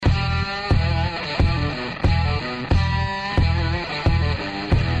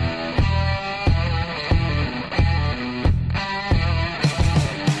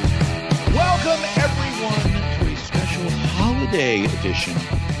edition.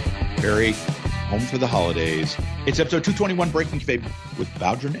 Barry, home for the holidays. It's episode 221, Breaking Kayfabe with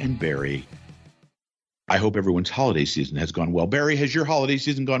Bowdrin and Barry. I hope everyone's holiday season has gone well. Barry, has your holiday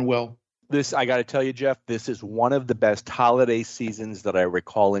season gone well? I got to tell you, Jeff, this is one of the best holiday seasons that I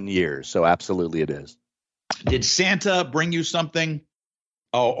recall in years. So absolutely it is. Did Santa bring you something?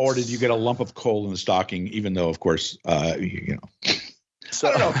 Oh, or did you get a lump of coal in the stocking, even though, of course, you know. So,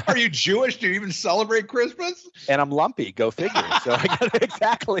 I don't know. Are you Jewish? Do you even celebrate Christmas? And I'm lumpy. Go figure. So I got it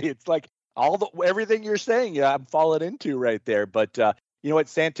exactly. It's like everything you're saying, yeah, I'm falling into right there. But you know what?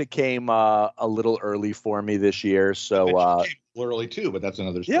 Santa came a little early for me this year. So came a little early too, but that's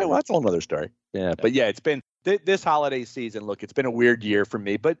another story. Yeah, well, that's a whole other story. Yeah. But yeah, it's been this holiday season. Look, it's been a weird year for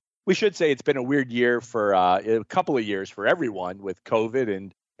me, but we should say it's been a weird year for a couple of years for everyone with COVID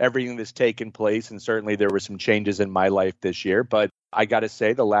and everything that's taken place. And certainly there were some changes in my life this year. But I got to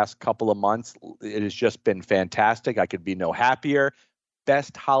say, the last couple of months, it has just been fantastic. I could be no happier.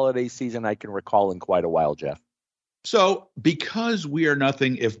 Best holiday season I can recall in quite a while, Jeff. So because we are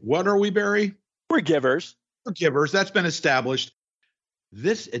nothing if what are we, Barry? We're givers. We're givers. That's been established.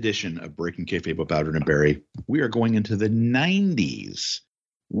 This edition of Breaking Kayfabe with Bowdrin and Barry, we are going into the 90s.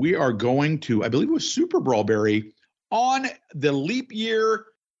 We are going to, I believe it was Super Bowl, Barry, on the leap year.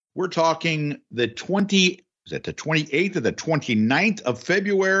 We're talking the 28th or the 29th of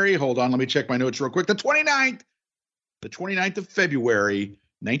February? Hold on, let me check my notes real quick. The 29th of February,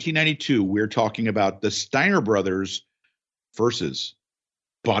 1992. We're talking about the Steiner brothers versus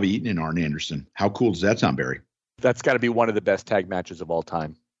Bobby Eaton and Arn Anderson. How cool does that sound, Barry? That's got to be one of the best tag matches of all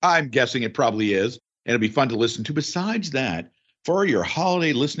time. I'm guessing it probably is, and it'll be fun to listen to. Besides that, for your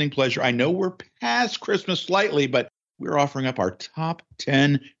holiday listening pleasure, I know we're past Christmas slightly, but we're offering up our top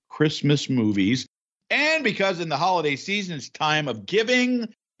 10 Christmas movies. And because in the holiday season, it's time of giving,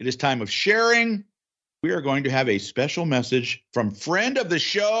 it is time of sharing, we are going to have a special message from friend of the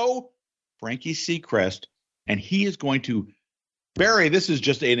show, Frankie Seacrest, and he is going to, Barry, this is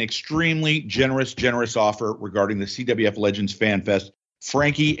just an extremely generous offer regarding the CWF Legends Fan Fest.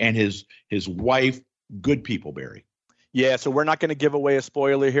 Frankie and his wife, good people, Barry. Yeah, so we're not going to give away a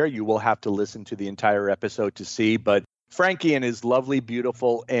spoiler here. You will have to listen to the entire episode to see, but Frankie and his lovely,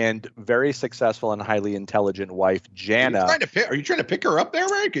 beautiful, and very successful and highly intelligent wife, Jana. Are you trying to pick her up there,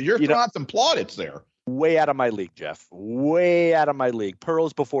 Ray? Because you're throwing out some plaudits there. Way out of my league, Jeff. Way out of my league.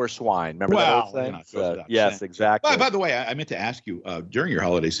 Pearls before swine. Remember that old saying? Yes, exactly. By the way, I meant to ask you, during your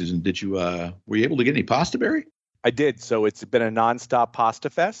holiday season, were you able to get any pasta, Barry? I did. So it's been a nonstop pasta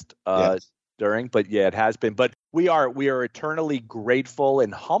fest yes. But yeah, it has been. But we are eternally grateful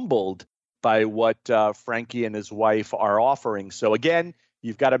and humbled by what Frankie and his wife are offering. So again,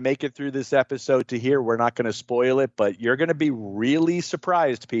 you've got to make it through this episode to hear. We're not going to spoil it, but you're going to be really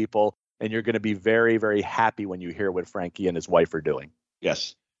surprised, people, and you're going to be very, very happy when you hear what Frankie and his wife are doing.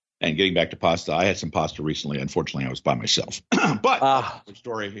 Yes. And getting back to pasta, I had some pasta recently. Unfortunately, I was by myself. But the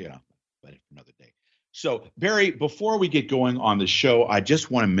story, but another day. So, Barry, before we get going on the show, I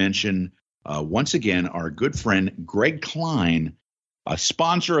just want to mention once again our good friend Greg Klein, a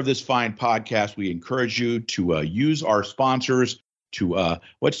sponsor of this fine podcast. We encourage you to use our sponsors to,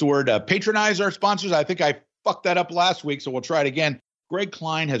 patronize our sponsors. I think I fucked that up last week, so we'll try it again. Greg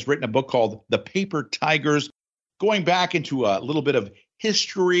Klein has written a book called The Paper Tigers, going back into a little bit of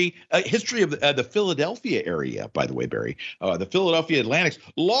history of the Philadelphia area, by the way, Barry. The Philadelphia Athletics,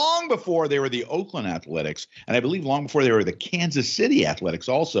 long before they were the Oakland Athletics, and I believe long before they were the Kansas City Athletics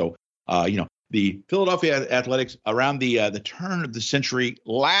also. The Philadelphia Athletics around the turn of the century,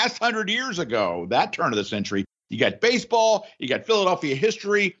 last 100 years ago, that turn of the century, you got baseball, you got Philadelphia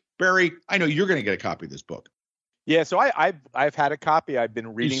history. Barry, I know you're going to get a copy of this book. Yeah, so I've had a copy. I've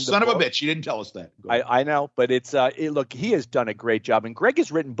been reading the book. Son of a bitch, you didn't tell us that. I know, but it's look, he has done a great job, and Greg has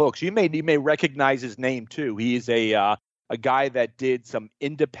written books. You may recognize his name too. He is a guy that did some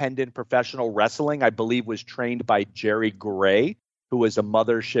independent professional wrestling. I believe was trained by Jerry Gray, who was a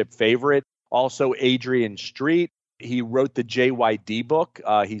Mothership favorite. Also, Adrian Street. He wrote the JYD book.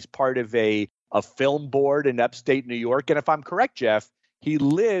 He's part of a film board in upstate New York. And if I'm correct, Jeff, he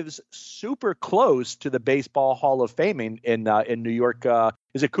lives super close to the Baseball Hall of Fame in New York.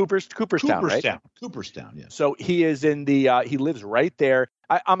 Is it Cooperstown, right? Cooperstown, yes. So he is he lives right there.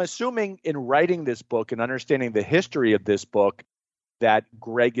 I'm assuming in writing this book and understanding the history of this book that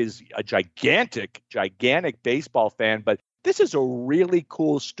Greg is a gigantic baseball fan. But this is a really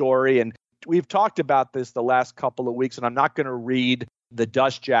cool story. And we've talked about this the last couple of weeks, and I'm not going to read the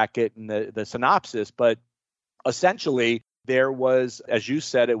dust jacket and the synopsis, but essentially there was, as you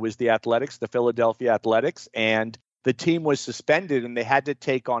said, it was the Athletics, the Philadelphia Athletics, and the team was suspended and they had to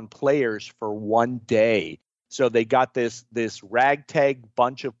take on players for one day. So they got this ragtag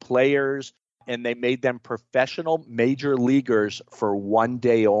bunch of players, and they made them professional major leaguers for one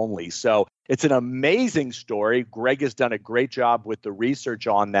day only. So it's an amazing story. Greg has done a great job with the research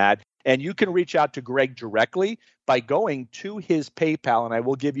on that. And you can reach out to Greg directly by going to his PayPal, and I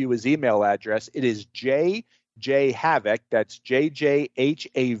will give you his email address. It is JJHavoc, that's JJHAVOK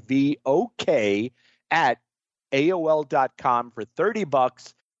at AOL.com for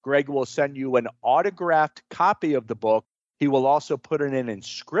 $30. Greg will send you an autographed copy of the book. He will also put in an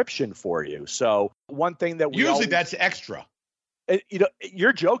inscription for you. So one thing that we usually that's extra.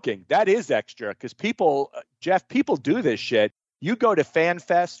 You're joking. That is extra because people, Jeff, people do this shit. You go to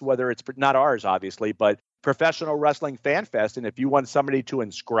FanFest, whether it's not ours, obviously, but Professional Wrestling FanFest, and if you want somebody to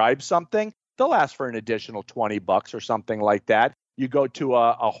inscribe something, they'll ask for an additional $20 or something like that. You go to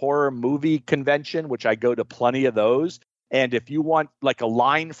a horror movie convention, which I go to plenty of those, and if you want like a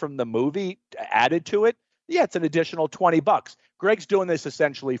line from the movie added to it, yeah, it's an additional $20. Greg's doing this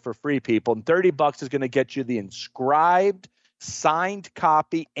essentially for free, people, and $30 is going to get you the inscribed, signed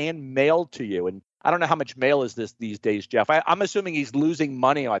copy and mailed to you. And I don't know how much mail is this these days, Jeff. I'm assuming he's losing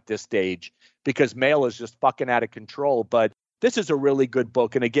money at this stage because mail is just fucking out of control. But this is a really good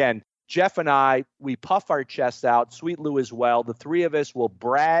book. And again, Jeff and I, we puff our chests out, Sweet Lou as well. The three of us will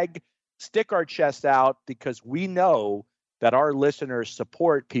brag, stick our chests out because we know that our listeners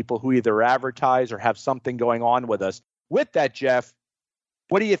support people who either advertise or have something going on with us. With that, Jeff,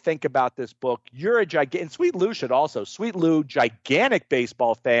 what do you think about this book? You're a gigantic, and Sweet Lou should also. Sweet Lou, gigantic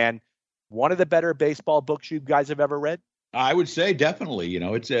baseball fan. One of the better baseball books you guys have ever read? I would say definitely. You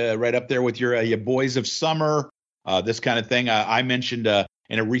know, it's right up there with your Boys of Summer, this kind of thing. I mentioned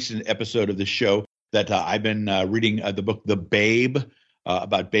in a recent episode of the show that I've been reading the book The Babe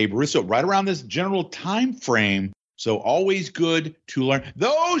about Babe Ruth. So right around this general time frame. So always good to learn.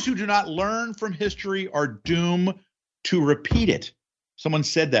 Those who do not learn from history are doomed to repeat it. Someone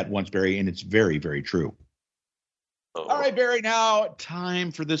said that once, Barry, and it's very, very true. Oh. All right, Barry, now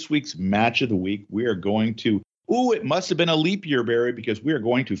time for this week's match of the week. We are going to, it must have been a leap year, Barry, because we are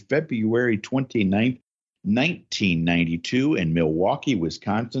going to February 29th, 1992 in Milwaukee,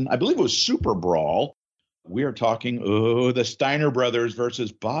 Wisconsin. I believe it was Super Brawl. We are talking, the Steiner brothers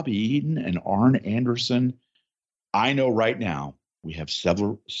versus Bobby Eaton and Arn Anderson. I know right now we have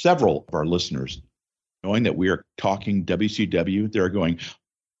several of our listeners knowing that we are talking WCW. They're going,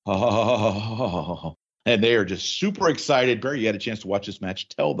 oh, and they are just super excited. Barry, you had a chance to watch this match.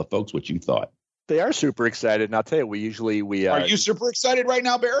 Tell the folks what you thought. They are super excited, and I'll tell you, we are you super excited right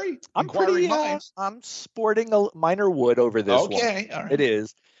now, Barry? I'm pretty. I'm sporting a minor wood over this one. Okay, all right. It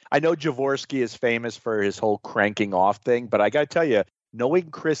is. I know Jaworski is famous for his whole cranking off thing, but I got to tell you,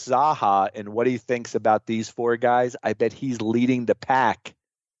 knowing Chris Zaha and what he thinks about these four guys, I bet he's leading the pack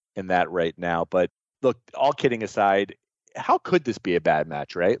in that right now. But look, all kidding aside, how could this be a bad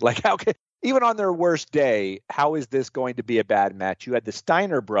match, right? Like, how could, even on their worst day, how is this going to be a bad match? You had the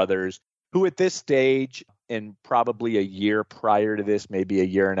Steiner brothers, who at this stage, and probably a year prior to this, maybe a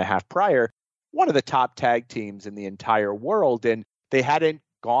year and a half prior, one of the top tag teams in the entire world. And they hadn't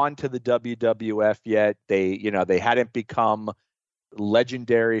gone to the WWF yet. They hadn't become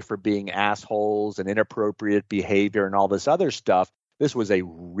legendary for being assholes and inappropriate behavior and all this other stuff. This was a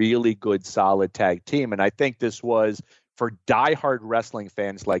really good, solid tag team. And I think this was, for diehard wrestling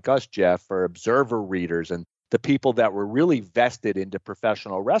fans like us, Jeff, for observer readers and the people that were really vested into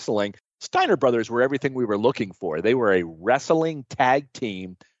professional wrestling, Steiner brothers were everything we were looking for. They were a wrestling tag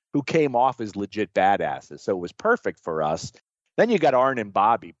team who came off as legit badasses. So it was perfect for us. Then you got Arn and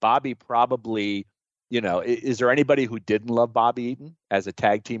Bobby. Bobby probably, is there anybody who didn't love Bobby Eaton as a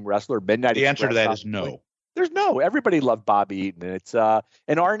tag team wrestler? Midnight The answer to that is no. There's no. Everybody loved Bobby Eaton, and it's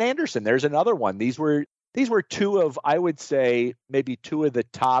and Arn Anderson. There's another one. These were two of, I would say, maybe two of the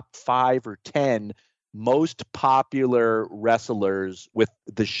top 5 or 10 most popular wrestlers with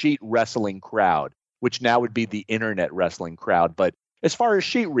the sheet wrestling crowd, which now would be the internet wrestling crowd. But as far as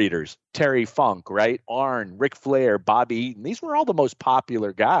sheet readers, Terry Funk, right? Arn, Ric Flair, Bobby Eaton, these were all the most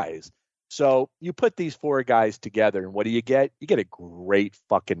popular guys. So you put these four guys together, and what do you get? You get a great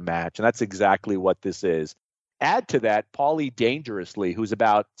fucking match, and that's exactly what this is. Add to that Paulie Dangerously, who's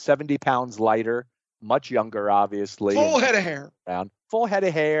about 70 pounds lighter, much younger, obviously. Full head of hair. Full head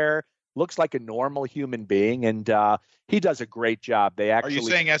of hair, looks like a normal human being, and he does a great job. Are you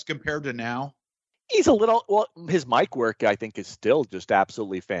saying as compared to now? He's a little, his mic work, I think, is still just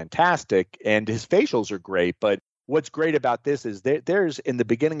absolutely fantastic, and his facials are great. But what's great about this is there's, in the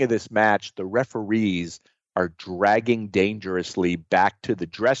beginning of this match, the referees are dragging Dangerously back to the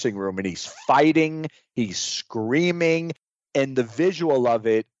dressing room, and he's fighting, he's screaming, and the visual of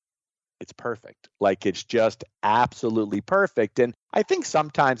it it's perfect. Like, it's just absolutely perfect. And I think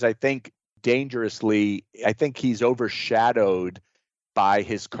sometimes, dangerously, I think he's overshadowed by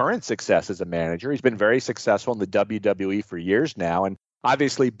his current success as a manager. He's been very successful in the WWE for years now, and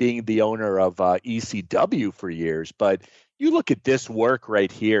obviously being the owner of ECW for years. But you look at this work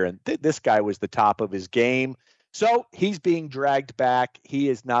right here, and this guy was the top of his game. So he's being dragged back. He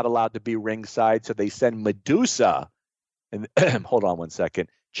is not allowed to be ringside, so they send Medusa. And hold on one second.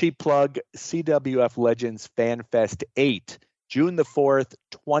 Cheap plug, CWF Legends Fan Fest 8, June the 4th,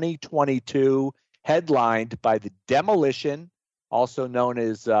 2022, headlined by the Demolition, also known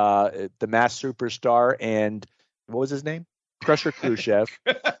as the Masked Superstar, and what was his name? Crusher Khrushchev.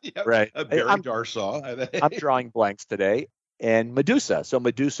 Yep. Right. Barry Darsaw. I'm drawing blanks today. And Medusa. So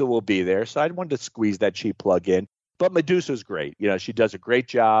Medusa will be there. So I wanted to squeeze that cheap plug in. But Medusa's great. You know, she does a great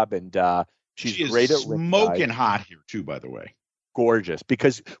job, and she's great at smoking hot here too, by the way. Gorgeous.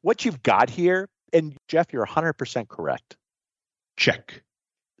 Because what you've got here, and Jeff, you're 100% correct. Check.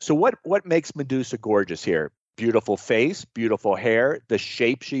 So what makes Medusa gorgeous here? Beautiful face, beautiful hair. The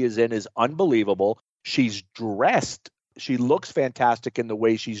shape she is in is unbelievable. She's dressed. She looks fantastic in the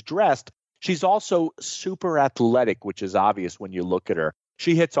way she's dressed. She's also super athletic, which is obvious when you look at her.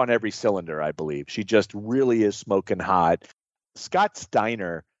 She hits on every cylinder, I believe. She just really is smoking hot. Scott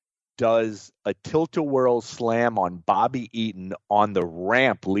Steiner does a tilt-a-whirl slam on Bobby Eaton on the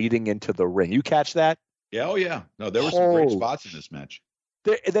ramp leading into the ring. You catch that? Yeah, oh yeah. No, there were some great spots in this match.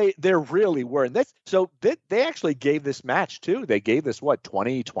 There really were. And they actually gave this match too. They gave this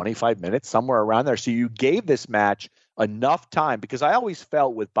 20, 25 minutes, somewhere around there. So you gave this match enough time, because I always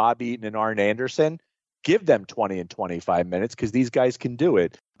felt with Bobby Eaton and Arn Anderson, give them 20 and 25 minutes because these guys can do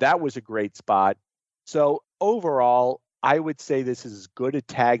it. That was a great spot. So overall, I would say this is as good a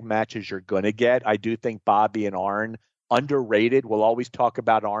tag match as you're going to get. I do think Bobby and Arn, underrated. We'll always talk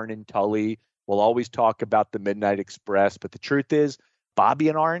about Arn and Tully. We'll always talk about the Midnight Express. But the truth is, Bobby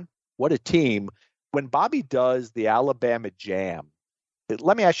and Arn, what a team. When Bobby does the Alabama Jam,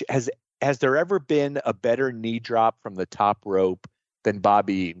 let me ask you, has there ever been a better knee drop from the top rope than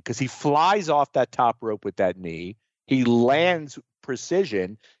Bobby Eaton? Because he flies off that top rope with that knee. He lands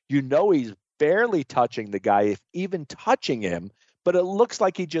precision. You know he's barely touching the guy, if even touching him, but it looks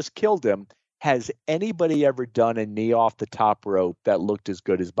like he just killed him. Has anybody ever done a knee off the top rope that looked as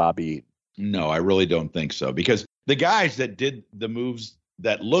good as Bobby Eaton? No, I really don't think so, because the guys that did the moves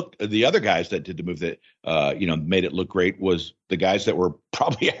that looked, the other guys that did the move that, made it look great was the guys that were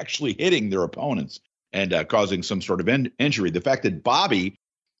probably actually hitting their opponents and causing some sort of injury. The fact that Bobby,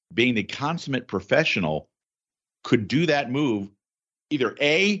 being the consummate professional, could do that move, either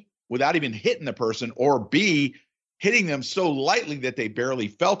A, without even hitting the person, or B, hitting them so lightly that they barely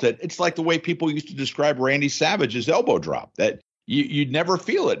felt it. It's like the way people used to describe Randy Savage's elbow drop, that you'd never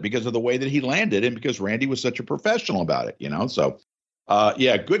feel it because of the way that he landed and because Randy was such a professional about it, So,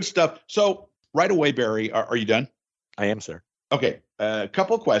 good stuff. So right away, Barry, are you done? I am, sir. Okay. A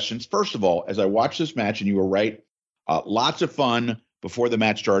couple of questions. First of all, as I watched this match, and you were right, lots of fun before the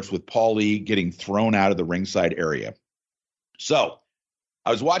match starts with Paul Lee getting thrown out of the ringside area. So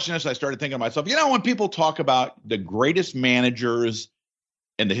I was watching this, and I started thinking to myself, when people talk about the greatest managers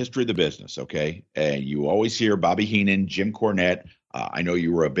in the history of the business, okay, and you always hear Bobby Heenan, Jim Cornette. I know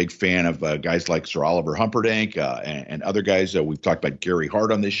you were a big fan of guys like Sir Oliver Humperdinck and other guys. We've talked about Gary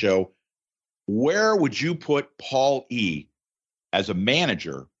Hart on this show. Where would you put Paul E. as a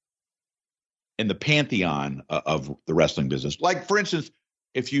manager in the pantheon of the wrestling business? Like, for instance,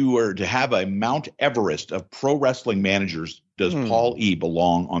 if you were to have a Mount Everest of pro wrestling managers, does Paul E.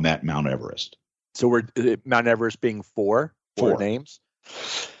 belong on that Mount Everest? So we're Mount Everest being four names.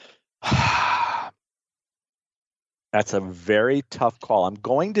 That's a very tough call. I'm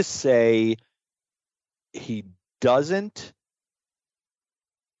going to say he doesn't,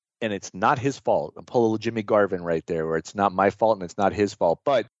 and it's not his fault. I'm pulling Jimmy Garvin right there, where it's not my fault and it's not his fault.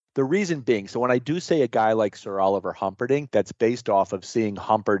 But the reason being, so when I do say a guy like Sir Oliver Humperdinck, that's based off of seeing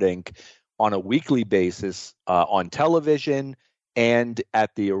Humperdinck on a weekly basis on television and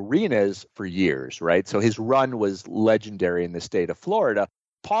at the arenas for years, right? So his run was legendary in the state of Florida.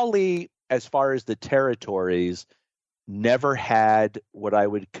 Paulie, as far as the territories, never had what I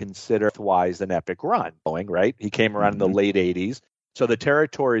would consider wise an epic run going, right? He came around in the late 80s. So the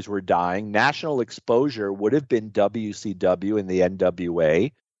territories were dying. National exposure would have been WCW and the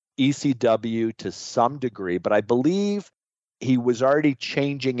NWA, ECW to some degree, but I believe he was already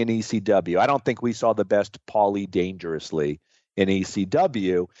changing in ECW. I don't think we saw the best Paulie Dangerously in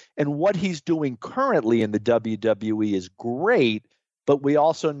ECW. And what he's doing currently in the WWE is great, but we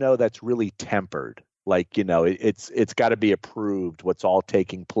also know that's really tempered. Like, it's got to be approved what's all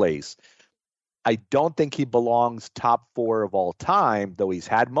taking place. I don't think he belongs top 4 of all time, though he's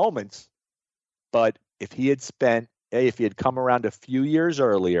had moments. But if he had come around a few years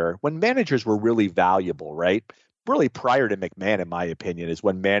earlier, when managers were really valuable, right? Really prior to McMahon, in my opinion, is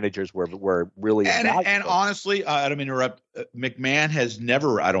when managers were really valuable. And honestly, I don't mean to interrupt. McMahon has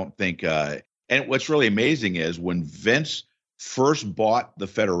never, I don't think. And what's really amazing is when Vince first bought the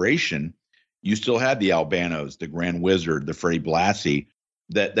Federation, you still had the Albanos, the Grand Wizard, the Freddie Blassie,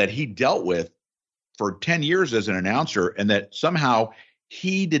 that he dealt with for 10 years as an announcer, and that somehow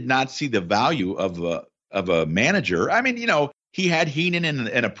he did not see the value of a manager. I mean, he had Heenan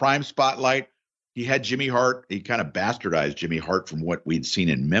in a prime spotlight. He had Jimmy Hart. He kind of bastardized Jimmy Hart from what we'd seen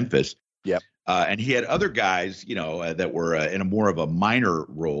in Memphis. Yep. And he had other guys, that were in a more of a minor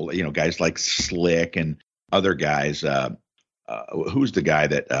role, guys like Slick and other guys. Who's the guy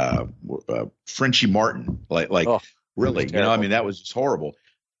that Frenchie Martin, really, I mean, that was just horrible.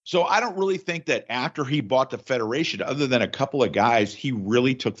 So I don't really think that after he bought the Federation, other than a couple of guys, he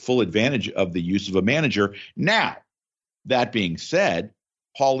really took full advantage of the use of a manager. Now, that being said,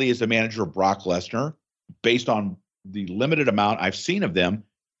 Paul Lee is a manager of Brock Lesnar. Based on the limited amount I've seen of them,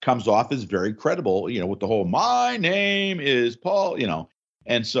 comes off as very credible, with the whole, my name is Paul,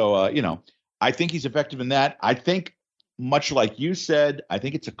 And so, I think he's effective in that. I think, much like you said, I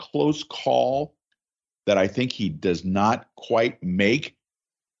think it's a close call that I think he does not quite make.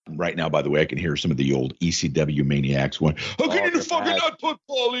 Right now, by the way, I can hear some of the old ECW maniacs going, how can you fucking not put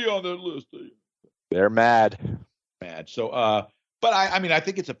Paul Lee on that list? They're mad. So, but I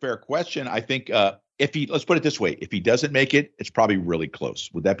think it's a fair question. I think let's put it this way, if he doesn't make it, it's probably really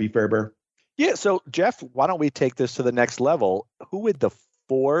close. Would that be fair, Bear? Yeah. So, Jeff, why don't we take this to the next level? Who would the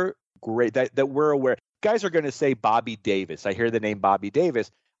 4 great that we're aware? Guys are going to say Bobby Davis. I hear the name Bobby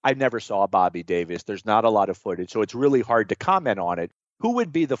Davis. I never saw Bobby Davis. There's not a lot of footage, so it's really hard to comment on it. Who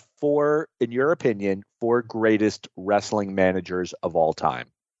would be the 4, in your opinion, 4 greatest wrestling managers of all time?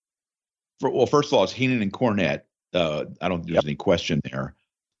 Well, first of all, it's Heenan and Cornette. I don't think there's any question there.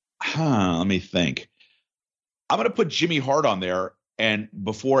 Let me think. I'm going to put Jimmy Hart on there. And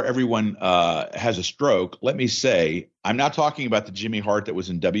before everyone has a stroke, let me say, I'm not talking about the Jimmy Hart that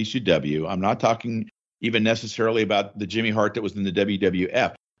was in WCW. I'm not talking even necessarily about the Jimmy Hart that was in the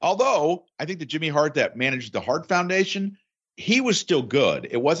WWF. Although I think the Jimmy Hart that managed the Hart Foundation, he was still good.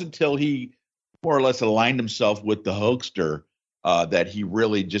 It wasn't until he more or less aligned himself with the Hulkster that he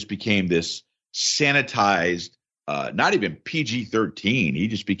really just became this sanitized, not even PG-13. He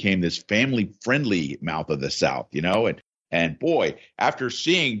just became this family-friendly mouth of the South, And boy, after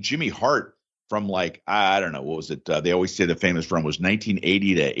seeing Jimmy Hart from I don't know, what was it? They always say the famous run was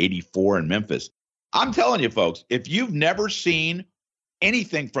 1980 to 84 in Memphis. I'm telling you, folks, if you've never seen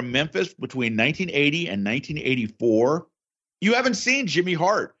anything from Memphis between 1980 and 1984, you haven't seen Jimmy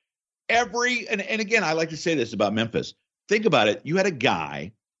Hart. And again, I like to say this about Memphis. Think about it. You had a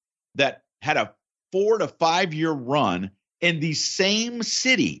guy that had a 4 to 5 year run in the same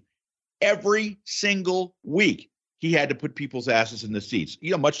city every single week. He had to put people's asses in the seats,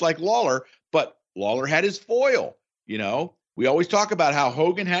 much like Lawler, but Lawler had his foil. We always talk about how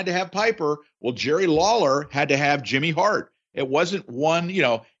Hogan had to have Piper. Well, Jerry Lawler had to have Jimmy Hart. It wasn't one,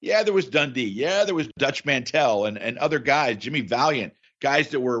 there was Dundee. Yeah, there was Dutch Mantel and other guys, Jimmy Valiant, guys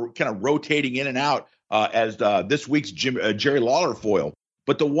that were kind of rotating in and out as this week's Jerry Lawler foil.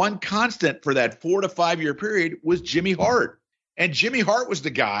 But the one constant for that 4 to 5 year period was Jimmy Hart. And Jimmy Hart was the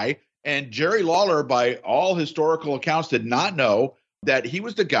guy. And Jerry Lawler, by all historical accounts, did not know that he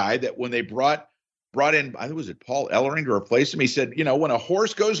was the guy that when they brought in, I think was it Paul Ellering to replace him, he said, when a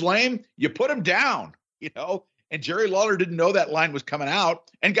horse goes lame, you put him down, And Jerry Lawler didn't know that line was coming out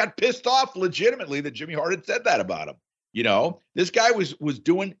and got pissed off legitimately that Jimmy Hart had said that about him. This guy was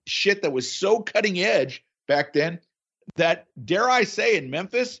doing shit that was so cutting edge back then that, dare I say, in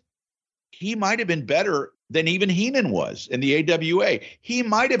Memphis, he might have been better than even Heenan was in the AWA. He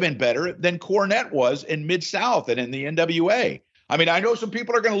might have been better than Cornette was in Mid-South and in the NWA. I mean, I know some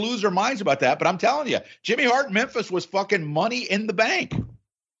people are going to lose their minds about that, but I'm telling you, Jimmy Hart in Memphis was fucking money in the bank.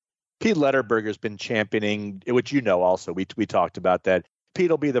 Pete Letterberger's been championing, which also. We talked about that. Pete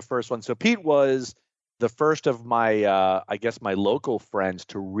will be the first one. So Pete was the first of my, my local friends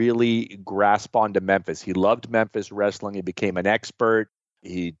to really grasp onto Memphis. He loved Memphis wrestling. He became an expert.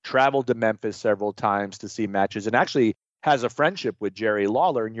 He traveled to Memphis several times to see matches and actually has a friendship with Jerry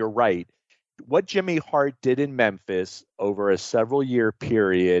Lawler. And you're right. What Jimmy Hart did in Memphis over a several-year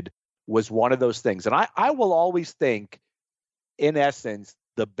period was one of those things. And I will always think, in essence,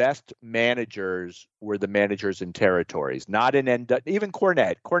 the best managers were the managers in territories, not in even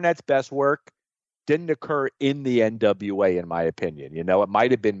Cornette. Cornette's best work didn't occur in the NWA, in my opinion. It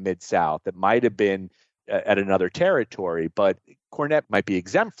might have been Mid-South. It might have been at another territory, but Cornette might be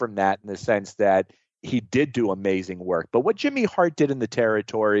exempt from that in the sense that he did do amazing work. But what Jimmy Hart did in the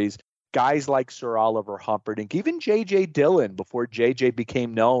territories, guys like Sir Oliver Humperdinck, even J.J. Dillon, before J.J.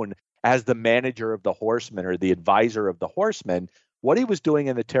 became known as the manager of the Horsemen or the advisor of the Horsemen, what he was doing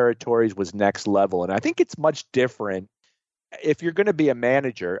in the territories was next level. And I think it's much different if you're going to be a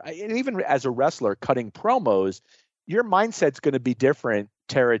manager, and even as a wrestler cutting promos, your mindset's going to be different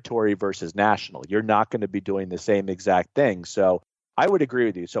territory versus national. You're not going to be doing the same exact thing. So I would agree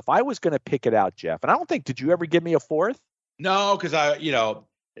with you. So if I was going to pick it out, Jeff, and I don't think, did you ever give me a fourth? No, because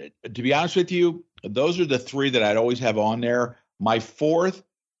to be honest with you, those are the three that I'd always have on there. My fourth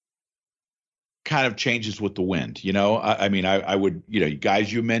kind of changes with the wind. I would,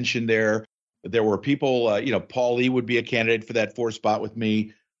 guys you mentioned there were people, Paul Lee would be a candidate for that fourth spot with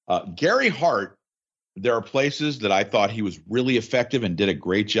me. Gary Hart, there are places that I thought he was really effective and did a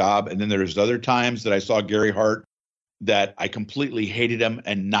great job. And then there's other times that I saw Gary Hart that I completely hated him,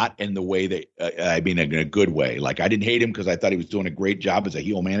 and not in the way that, in a good way. Like, I didn't hate him because I thought he was doing a great job as a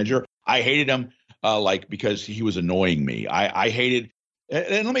heel manager. I hated him because he was annoying me. I hated,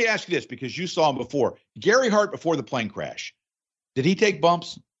 and let me ask you this, because you saw him before. Gary Hart before the plane crash, did he take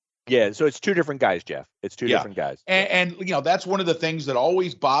bumps? Yeah, so it's two different guys, Jeff. It's two different guys. And that's one of the things that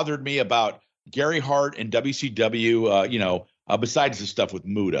always bothered me about Gary Hart and WCW, besides the stuff with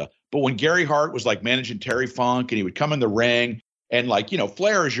Muda. But when Gary Hart was like managing Terry Funk and he would come in the ring and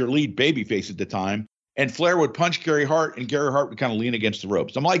Flair is your lead babyface at the time, and Flair would punch Gary Hart and Gary Hart would kind of lean against the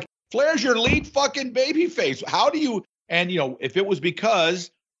ropes. I'm like, Flair's your lead fucking babyface. How do you, and if it was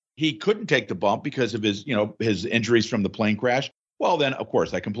because he couldn't take the bump because of his, his injuries from the plane crash, well then of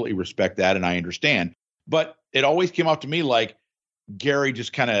course I completely respect that and I understand. But it always came off to me like Gary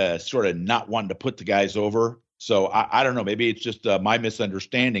just kind of sort of not wanting to put the guys over. So I don't know. Maybe it's just my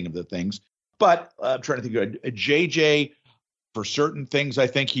misunderstanding of the things. But I'm trying to think of JJ for certain things. I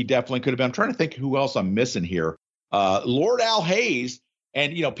think he definitely could have been. I'm trying to think who else I'm missing here. Lord Al Hayes,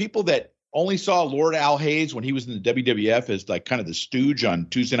 and people that only saw Lord Al Hayes when he was in the WWF as like kind of the stooge on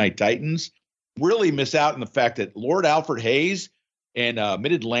Tuesday Night Titans really miss out on the fact that Lord Alfred Hayes in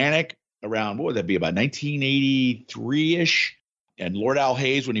Mid-Atlantic around, what would that be, about 1983-ish? And Lord Al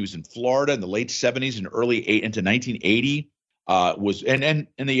Hayes, when he was in Florida in the late 70s and early into 1980, was and in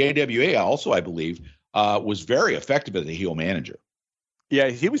the AWA also, I believe, was very effective as a heel manager. Yeah,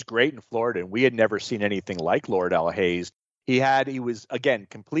 he was great in Florida, and we had never seen anything like Lord Al Hayes. He was, again,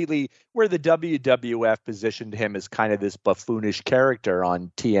 completely where the WWF positioned him as kind of this buffoonish character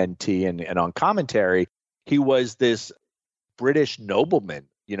on TNT and on commentary. He was this British nobleman.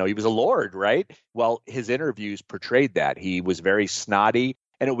 He was a lord, right? Well, his interviews portrayed that. He was very snotty,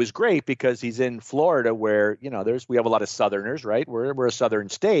 and it was great because he's in Florida where, we have a lot of Southerners, right? We're a Southern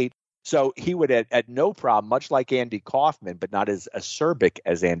state. So he would at no problem, much like Andy Kaufman, but not as acerbic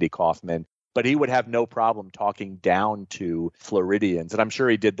as Andy Kaufman, but he would have no problem talking down to Floridians. And I'm sure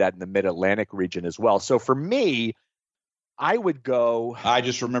he did that in the Mid-Atlantic region as well. So for me, I would go. I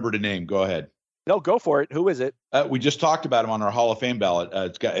just remembered a name. Go ahead. No, go for it. Who is it? We just talked about him on our Hall of Fame ballot.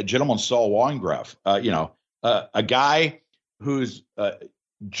 It's got a gentleman, Saul Weingraf, a guy who's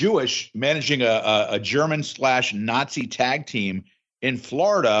Jewish managing a German/Nazi tag team in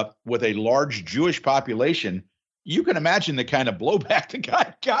Florida with a large Jewish population. You can imagine the kind of blowback the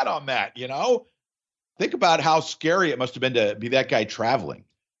guy got on that, Think about how scary it must have been to be that guy traveling.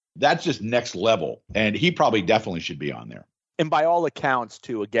 That's just next level. And he probably definitely should be on there. And by all accounts,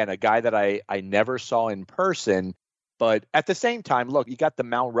 too, again, a guy that I never saw in person, but at the same time, look, you got the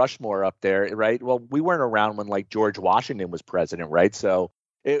Mount Rushmore up there, right? Well, we weren't around when like George Washington was president, right? So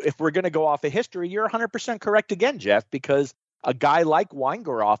if we're going to go off of history, you're 100% correct again, Jeff, because a guy like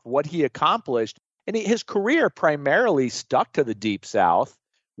Weingraf, what he accomplished, and his career primarily stuck to the Deep South,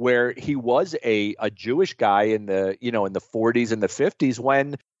 where he was a Jewish guy in the, in the 40s and the 50s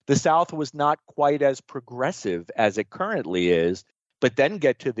when the South was not quite as progressive as it currently is, but then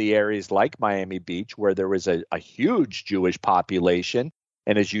get to the areas like Miami Beach where there was a huge Jewish population.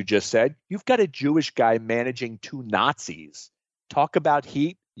 And as you just said, you've got a Jewish guy managing two Nazis. Talk about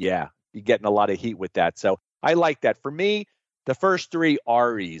heat. Yeah, you're getting a lot of heat with that. So I like that. For me, the first three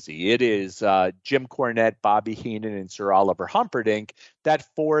are easy. It is Jim Cornette, Bobby Heenan, and Sir Oliver Humperdinck. That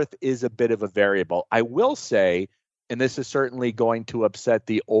fourth is a bit of a variable. I will say, and this is certainly going to upset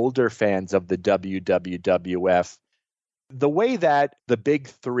the older fans of the WWF, the way that the big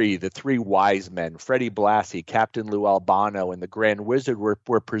three, the three wise men, Freddie Blassie, Captain Lou Albano, and the Grand Wizard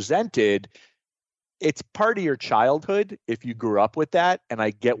were presented, it's part of your childhood if you grew up with that. And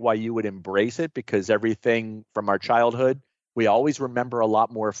I get why you would embrace it, because everything from our childhood, we always remember a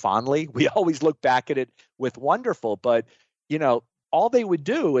lot more fondly. We always look back at it with wonderful. But, all they would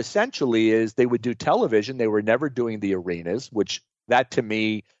do essentially is they would do television. They were never doing the arenas, which that to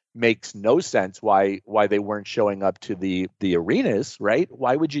me makes no sense why they weren't showing up to the arenas, right?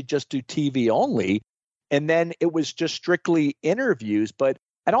 Why would you just do TV only? And then it was just strictly interviews, but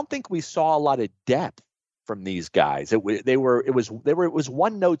I don't think we saw a lot of depth from these guys. It was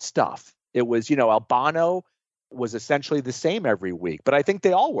one note stuff. It was, Albano was essentially the same every week, but I think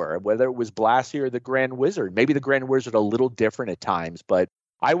they all were, whether it was Blassie or the Grand Wizard. Maybe the Grand Wizard a little different at times, but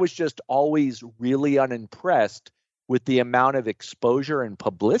I was just always really unimpressed with the amount of exposure and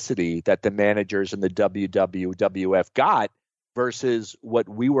publicity that the managers in the WWF got versus what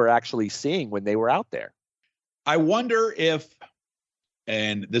we were actually seeing when they were out there. I wonder if,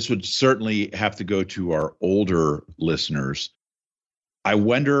 and this would certainly have to go to our older listeners, I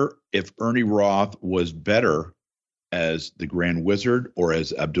wonder if Ernie Roth was better as the Grand Wizard or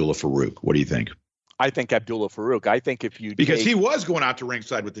as Abdullah Farouk. What do you think? I think Abdullah Farouk. I think because he was going out to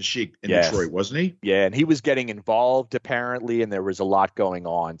ringside with the Sheik in Detroit, wasn't he? Yeah, and he was getting involved apparently, and there was a lot going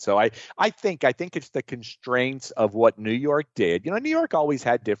on. So I think it's the constraints of what New York did. New York always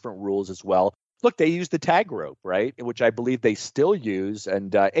had different rules as well. Look, they used the tag rope, right? Which I believe they still use, and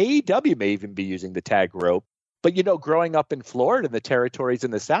AEW may even be using the tag rope. But growing up in Florida and the territories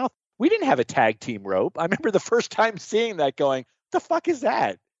in the South, we didn't have a tag team rope. I remember the first time seeing that, going, "The fuck is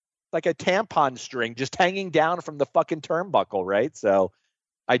that?" Like a tampon string just hanging down from the fucking turnbuckle, right? So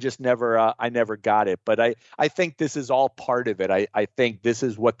I just never got it. But I think this is all part of it. I think this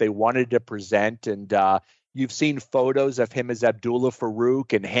is what they wanted to present. And you've seen photos of him as Abdullah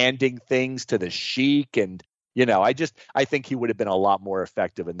Farouk and handing things to the Sheik. And, I think he would have been a lot more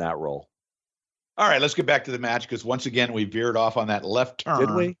effective in that role. All right, let's get back to the match, because once again, we veered off on that left turn.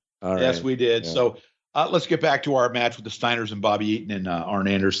 Did we? All right. Yes, we did. Yeah. So let's get back to our match with the Steiners and Bobby Eaton and Arn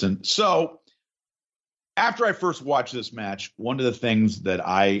Anderson. So after I first watched this match, one of the things that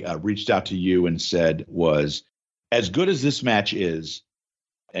I reached out to you and said was, as good as this match is,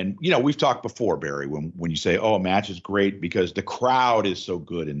 and, we've talked before, Barry, when you say, oh, a match is great because the crowd is so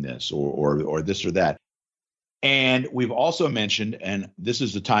good in this or this or that. And we've also mentioned, and this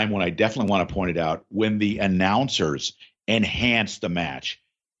is the time when I definitely want to point it out, when the announcers enhance the match.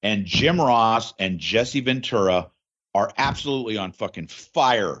 And Jim Ross and Jesse Ventura are absolutely on fucking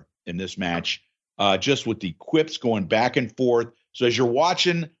fire in this match, just with the quips going back and forth. So as you're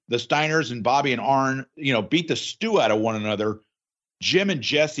watching the Steiners and Bobby and Arn, beat the stew out of one another, Jim and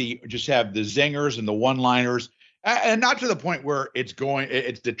Jesse just have the zingers and the one-liners, and not to the point where it's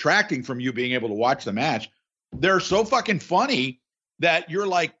detracting from you being able to watch the match. They're so fucking funny that you're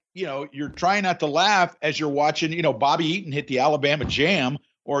like, you're trying not to laugh as you're watching, Bobby Eaton hit the Alabama Jam,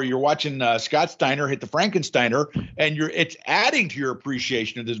 or you're watching Scott Steiner hit the Frankensteiner, and it's adding to your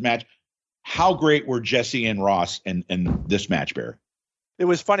appreciation of this match. How great were Jesse and Ross in this match, Barry? It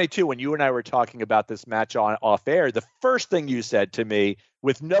was funny, too, when you and I were talking about this match off air, the first thing you said to me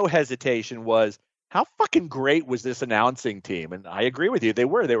with no hesitation was, how fucking great was this announcing team? And I agree with you. They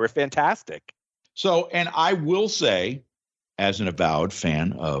were fantastic. So, and I will say, as an avowed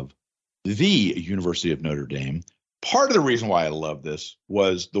fan of the University of Notre Dame, part of the reason why I love this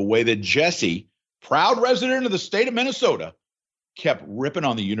was the way that Jesse, proud resident of the state of Minnesota, kept ripping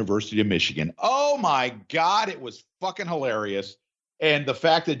on the University of Michigan. Oh my God, it was fucking hilarious. And the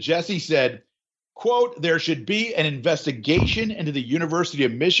fact that Jesse said, quote, there should be an investigation into the University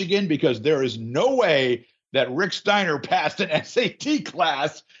of Michigan because there is no way that Rick Steiner passed an SAT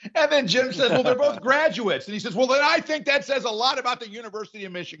class. And then Jim says, well, they're both graduates. And he says, well, then I think that says a lot about the University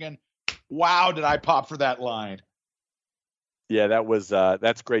of Michigan. Wow, did I pop for that line. Yeah,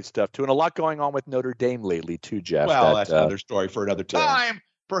 that's great stuff, too. And a lot going on with Notre Dame lately, too, Jeff. Well, that's another story for another time,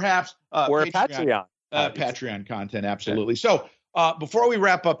 perhaps. Or Patreon. Patreon content, absolutely. So before we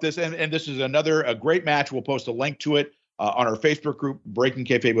wrap up this, and this is a great match, we'll post a link to it on our Facebook group, Breaking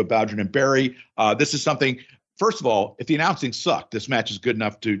Kayfabe with Bowdrin and Barry. This is something, first of all, if the announcing sucked, this match is good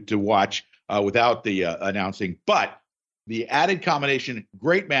enough to watch without the announcing. But the added combination,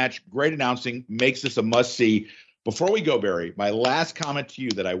 great match, great announcing, makes this a must-see. Before we go, Barry, my last comment to you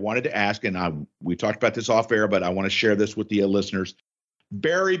that I wanted to ask, and we talked about this off air, but I want to share this with the listeners.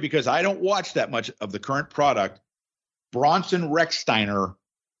 Barry, because I don't watch that much of the current product, Bronson Rechsteiner,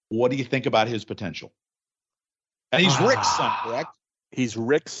 what do you think about his potential? And he's Rick's son, correct? He's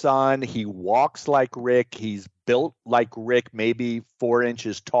Rick's son. He walks like Rick. He's built like Rick, maybe 4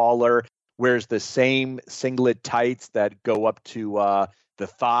 inches taller, wears the same singlet tights that go up to the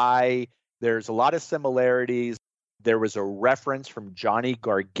thigh. There's a lot of similarities. There was a reference from Johnny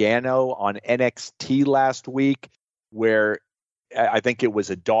Gargano on NXT last week where I think it was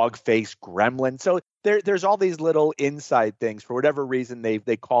a dog-faced gremlin. So there's all these little inside things. For whatever reason,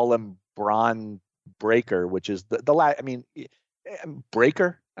 they call him Braun Breaker, which is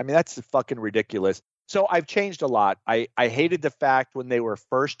Breaker? I mean, that's fucking ridiculous. So I've changed a lot. I hated the fact when they were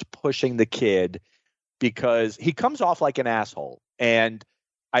first pushing the kid because he comes off like an asshole. And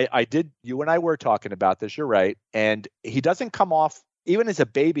you and I were talking about this, you're right. And he doesn't come off, even as a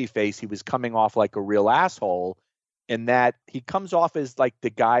baby face, he was coming off like a real asshole in that he comes off as like the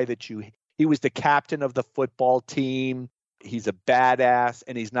guy he was the captain of the football team. He's a badass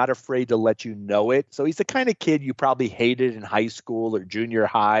and he's not afraid to let you know it. So he's the kind of kid you probably hated in high school or junior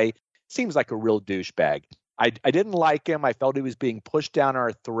high. Seems like a real douchebag. I didn't like him. I felt he was being pushed down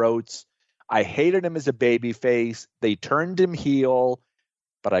our throats. I hated him as a baby face. They turned him heel.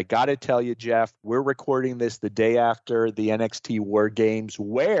 But I got to tell you, Jeff, we're recording this the day after the NXT War Games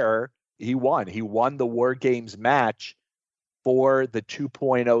where he won. He won the War Games match for the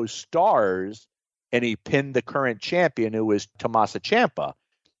 2.0 stars, and he pinned the current champion, who was Tommaso Ciampa.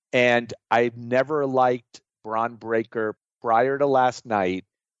 And I've never liked Braun Breaker prior to last night,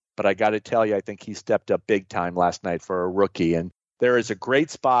 but I got to tell you, I think he stepped up big time last night for a rookie. And there is a great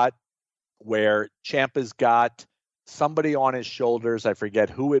spot where Ciampa's got somebody on his shoulders, I forget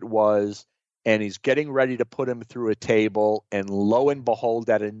who it was, and he's getting ready to put him through a table, and lo and behold,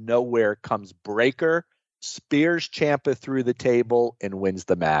 out of nowhere comes Breaker, spears Ciampa through the table, and wins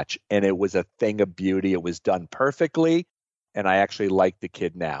the match. And it was a thing of beauty. It was done perfectly, and I actually like the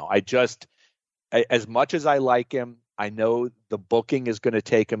kid now. As much as I like him, I know the booking is going to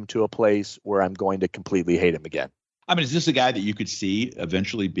take him to a place where I'm going to completely hate him again. I mean, is this a guy that you could see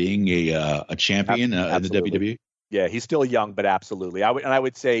eventually being a champion in the WWE? Yeah, he's still young, but absolutely. I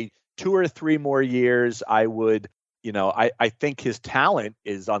would say 2 or 3 more years. I think his talent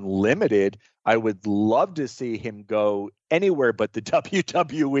is unlimited. I would love to see him go anywhere but the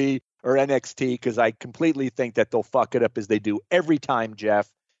WWE or NXT because I completely think that they'll fuck it up as they do every time, Jeff.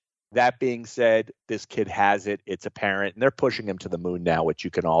 That being said, this kid has it. It's apparent, and they're pushing him to the moon now, which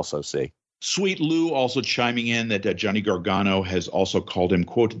you can also see. Sweet Lou also chiming in that Johnny Gargano has also called him,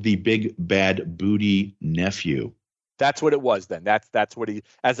 quote, the big bad booty nephew. That's what it was then. That's what he,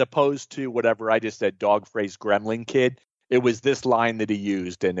 as opposed to whatever I just said, dog phrase gremlin kid. It was this line that he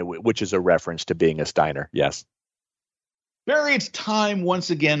used, which is a reference to being a Steiner. Yes. Barry, it's time once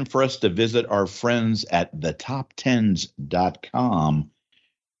again for us to visit our friends at thetop10s.com.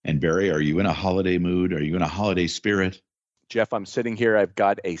 And Barry, are you in a holiday mood? Are you in a holiday spirit? Jeff, I'm sitting here. I've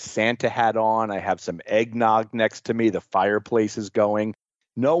got a Santa hat on. I have some eggnog next to me. The fireplace is going.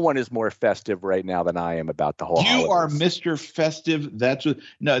 No one is more festive right now than I am about the whole holidays. You are Mr. Festive.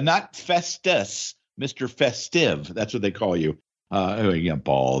 No, not Festus, Mr. Festive. That's what they call you.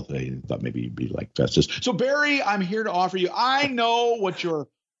 Bald. They thought maybe you'd be like Festus. So, Barry, I'm here to offer you. I know what your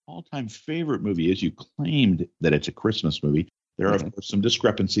all-time favorite movie is. You claimed that it's a Christmas movie. There are, of course, some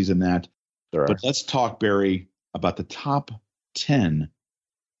discrepancies in that. But let's talk, Barry, about the top 10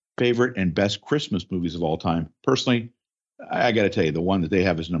 favorite and best Christmas movies of all time. Personally, I got to tell you, the one that they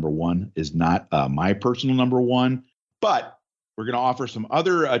have as number one is not my personal number one, but we're going to offer some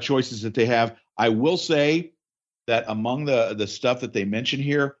other choices that they have. I will say that among the stuff that they mention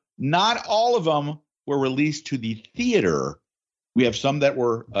here, not all of them were released to the theater. We have some that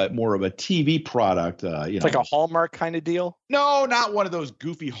were more of a TV product. It's like a Hallmark kind of deal? No, not one of those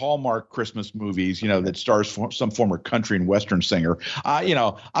goofy Hallmark Christmas movies, that stars some former country and Western singer.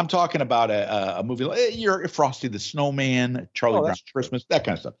 I'm talking about a movie like Frosty the Snowman, Charlie Brown's Christmas, that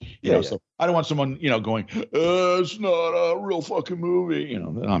kind of stuff. So I don't want someone, going, it's not a real fucking movie.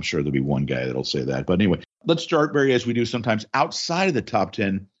 I'm sure there'll be one guy that'll say that. But anyway, let's start, Barry, as we do sometimes outside of the top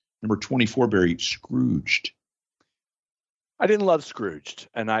 10. Number 24, Barry, Scrooged. I didn't love Scrooged,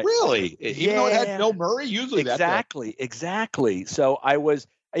 and really, even though it had Bill Murray, usually exactly. So I was,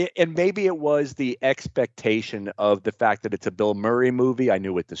 and maybe it was the expectation of the fact that it's a Bill Murray movie. I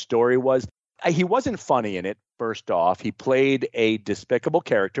knew what the story was. He wasn't funny in it. First off, he played a despicable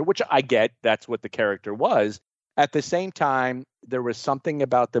character, which I get. That's what the character was. At the same time, there was something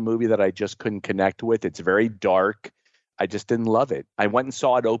about the movie that I just couldn't connect with. It's very dark. I just didn't love it. I went and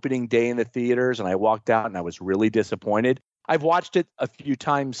saw it opening day in the theaters, and I walked out, and I was really disappointed. I've watched it a few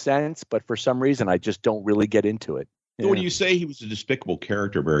times since, but for some reason, I just don't really get into it. So when you say he was a despicable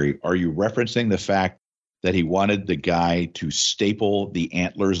character, Barry, are you referencing the fact that he wanted the guy to staple the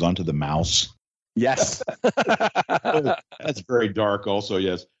antlers onto the mouse? Yes. That's very dark also,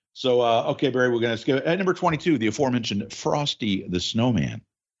 yes. So, okay, Barry, we're going to skip at number 22, the aforementioned Frosty the Snowman.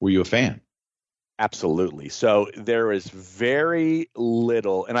 Were you a fan? Absolutely. So there is very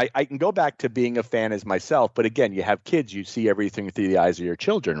little, and I can go back to being a fan as myself, but again, you have kids, you see everything through the eyes of your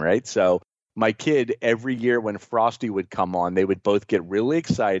children, right? So my kid, every year when Frosty would come on, they would both get really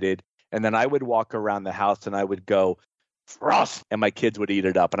excited, and then I would walk around the house and I would go, Frost, and my kids would eat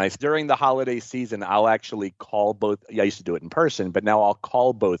it up. And during the holiday season, I'll actually call both. I used to do it in person, but now I'll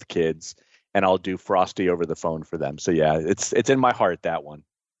call both kids and I'll do Frosty over the phone for them. So yeah, it's in my heart, that one.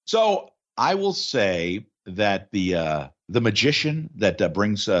 So I will say that the magician that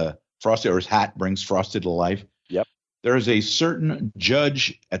brings Frosty, or his hat brings Frosty to life. Yep. There is a certain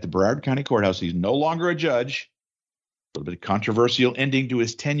judge at the Broward County Courthouse. He's no longer a judge. A little bit of controversial ending to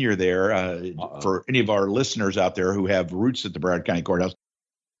his tenure there. For any of our listeners out there who have roots at the Broward County Courthouse,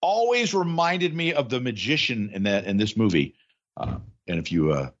 always reminded me of the magician in this movie. And if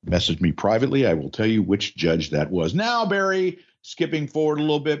you message me privately, I will tell you which judge that was. Now, Barry, skipping forward a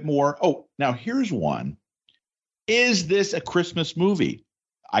little bit more. Oh, now here's one. Is this a Christmas movie?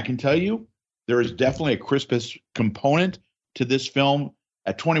 I can tell you there is definitely a Christmas component to this film.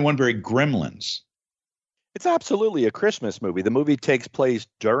 At 21, Barry, Gremlins. It's absolutely a Christmas movie. The movie takes place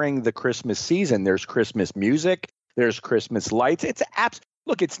during the Christmas season. There's Christmas music. There's Christmas lights.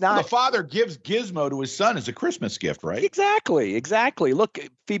 Look, it's not. Well, the father gives Gizmo to his son as a Christmas gift, right? Exactly. Look,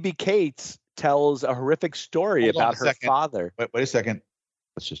 Phoebe Cates tells a horrific story about her father. Wait a second.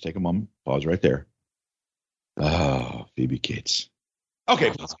 Let's just take a moment. Pause right there. Oh, Phoebe Cates.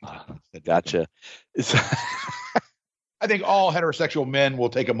 Okay. Gotcha. I think all heterosexual men will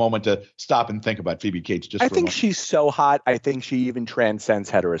take a moment to stop and think about Phoebe Cates. I think she's so hot. I think she even transcends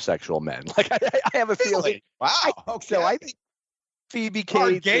heterosexual men. Like I have a feeling. Wow. Okay. So I think Phoebe Cates.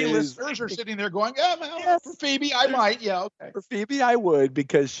 Our gay listeners are sitting there going, yes. For Phoebe, I might. Yeah, okay. For Phoebe, I would,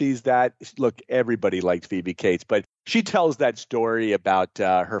 because she's that. Look, everybody likes Phoebe Cates, but she tells that story about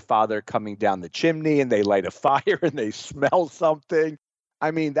her father coming down the chimney and they light a fire and they smell something. I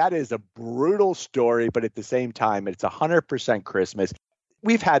mean, that is a brutal story, but at the same time, it's 100% Christmas.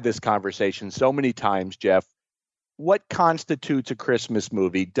 We've had this conversation so many times, Jeff. What constitutes a Christmas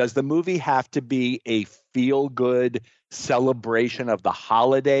movie? Does the movie have to be a feel-good celebration of the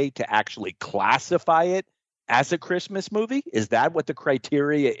holiday to actually classify it as a Christmas movie? Is that what the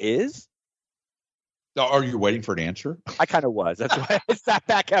criteria is? Are you waiting for an answer? I kind of was. That's why I sat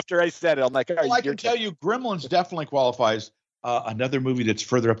back after I said it. I'm like, all right, I can tell you Gremlins definitely qualifies. Another movie that's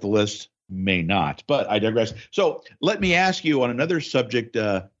further up the list may not, but I digress. So let me ask you on another subject,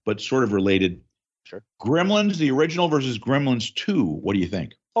 but sort of related. Sure. Gremlins, the original versus Gremlins 2. What do you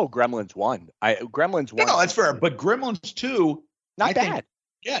think? Oh, Gremlins 1. Gremlins 1. No, that's fair. But Gremlins 2. Not bad.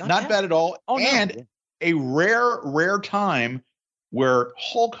 Not bad at all. Oh, and a rare time where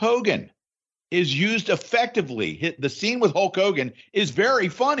Hulk Hogan is used effectively. The scene with Hulk Hogan is very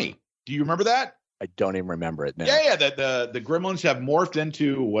funny. Do you remember that? I don't even remember it now. Yeah. The Gremlins have morphed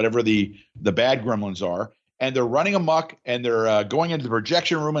into whatever the bad Gremlins are, and they're running amok, and they're going into the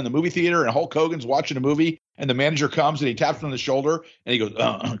projection room in the movie theater, and Hulk Hogan's watching a movie, and the manager comes and he taps him on the shoulder, and he goes,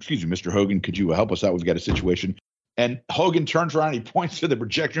 "Excuse me, Mr. Hogan, could you help us out? We've got a situation." And Hogan turns around, and he points to the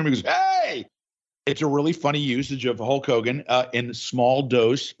projection room, he goes, "Hey!" It's a really funny usage of Hulk Hogan in small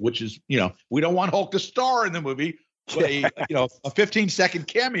dose, which is, we don't want Hulk to star in the movie. But a 15-second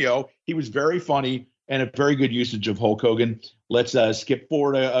cameo. He was very funny and a very good usage of Hulk Hogan. Let's skip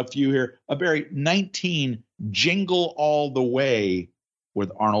forward a few here. Barry, 19, Jingle All the Way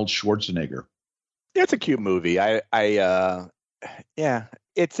with Arnold Schwarzenegger. It's a cute movie. It's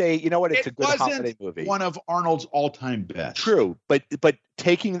it's a good holiday movie. One of Arnold's all-time best. True, but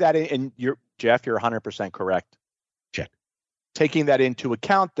taking that in, and Jeff, you're 100% correct. Check. Taking that into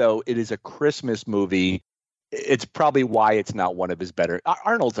account, though, it is a Christmas movie. It's probably why it's not one of his better.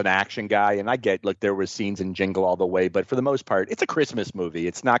 Arnold's an action guy, and I get, look, there were scenes in Jingle All the Way, but for the most part, it's a Christmas movie.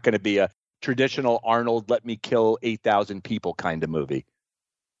 It's not going to be a traditional Arnold, let me kill 8,000 people kind of movie.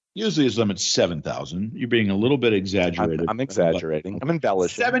 Usually his limit's 7,000. You're being a little bit exaggerated. I'm exaggerating. I'm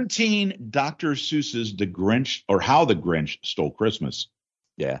embellishing. 17, Dr. Seuss's The Grinch, or How the Grinch Stole Christmas.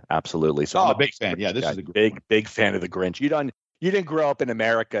 Yeah, absolutely. So I'm a big fan. Yeah, this is a big fan of The Grinch. You didn't grow up in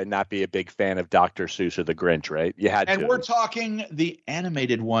America and not be a big fan of Dr. Seuss or The Grinch, right? You had to. And we're talking the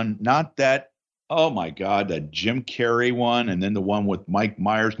animated one, not that, oh my God, that Jim Carrey one, and then the one with Mike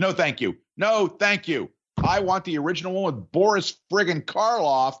Myers. No, thank you. I want the original one with Boris friggin'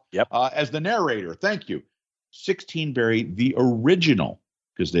 Karloff as the narrator. Thank you. 16, Barry, the original,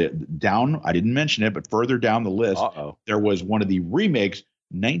 because I didn't mention it, but further down the list, there was one of the remakes,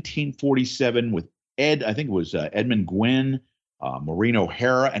 1947 with Edmund Gwynn, Maureen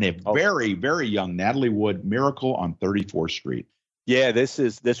O'Hara, and a very, very young Natalie Wood, Miracle on 34th Street. Yeah, this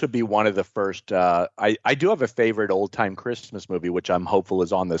would be one of the first. I do have a favorite old time Christmas movie, which I'm hopeful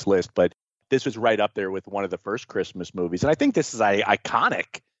is on this list, but this was right up there with one of the first Christmas movies, and I think this is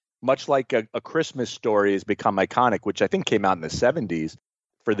iconic, much like a Christmas Story has become iconic, which I think came out in the '70s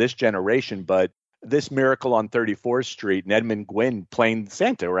for this generation. But this Miracle on 34th Street and Edmund Gwynn playing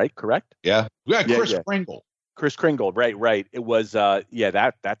Santa, right? Correct? Yeah, Kris Kringle. Kris Kringle, right. It was,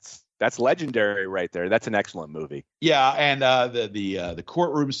 that's legendary right there. That's an excellent movie. Yeah, and the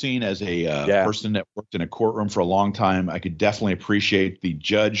courtroom scene as a person that worked in a courtroom for a long time, I could definitely appreciate the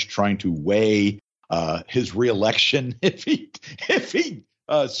judge trying to weigh his reelection if he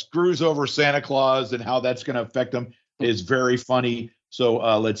screws over Santa Claus and how that's going to affect him is very funny. So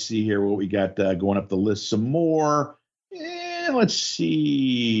let's see here what we got going up the list some more. Let's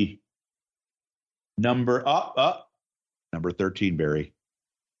see. Number 13, Barry.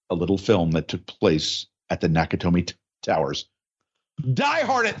 A little film that took place at the Nakatomi Towers. Die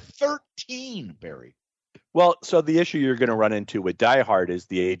Hard at 13, Barry. Well, so the issue you're going to run into with Die Hard is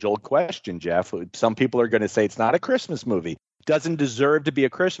the age-old question, Jeff. Some people are going to say it's not a Christmas movie. Doesn't deserve to be a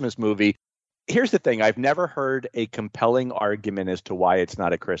Christmas movie. Here's the thing. I've never heard a compelling argument as to why it's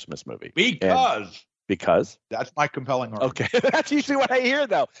not a Christmas movie. Because? That's my compelling argument. Okay. That's usually what I hear,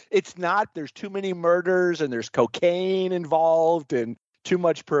 though. It's not. There's too many murders and there's cocaine involved and too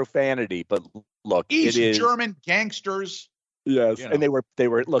much profanity. But look, East it is German gangsters. Yes. You know. And they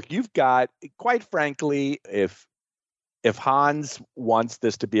were, look, you've got, quite frankly, if Hans wants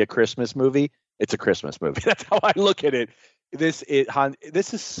this to be a Christmas movie, it's a Christmas movie. That's how I look at it. This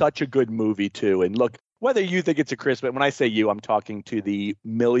is such a good movie, too. And look, whether you think it's a Christmas, when I say you, I'm talking to the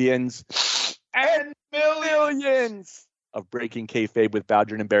millions and millions of Breaking Kayfabe with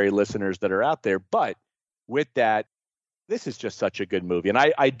Bowdrin and Barry listeners that are out there. But with that, this is just such a good movie. And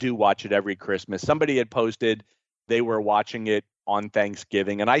I do watch it every Christmas. Somebody had posted they were watching it on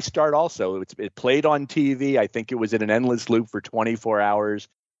Thanksgiving. And I start also. It played on TV. I think it was in an endless loop for 24 hours.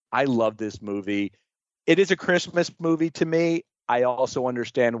 I love this movie. It is a Christmas movie to me. I also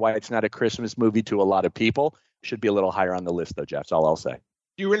understand why it's not a Christmas movie to a lot of people. Should be a little higher on the list, though, Jeff. That's all I'll say.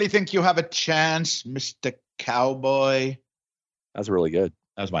 Do you really think you have a chance, Mr. Cowboy? That was really good.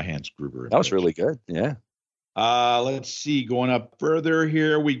 That was my Hans Gruber. That was really good. Yeah. Let's see. Going up further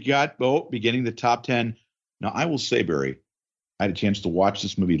here, we got beginning the top 10. Now, I will say, Barry, I had a chance to watch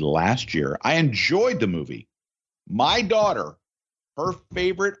this movie last year. I enjoyed the movie. My daughter, her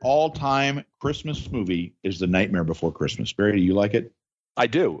favorite all-time Christmas movie is The Nightmare Before Christmas. Barry, do you like it? I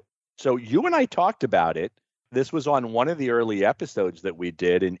do. So you and I talked about it. This was on one of the early episodes that we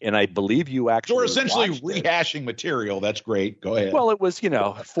did, and I believe you actually. So we're essentially rehashing material. That's great. Go ahead. Well, it was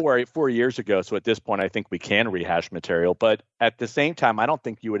 4 years ago, so at this point, I think we can rehash material. But at the same time, I don't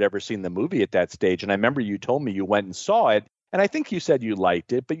think you had ever seen the movie at that stage. And I remember you told me you went and saw it, and I think you said you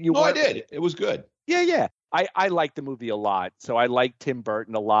liked it, but you. I did. It was good. Yeah. I liked the movie a lot. So I like Tim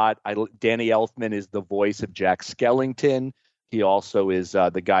Burton a lot. Danny Elfman is the voice of Jack Skellington. He also is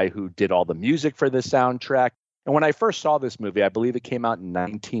the guy who did all the music for the soundtrack. And when I first saw this movie, I believe it came out in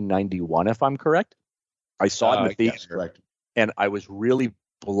 1991, if I'm correct. I saw it in the theater, yes, correct. And I was really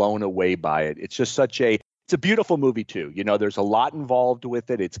blown away by it. It's just it's a beautiful movie, too. There's a lot involved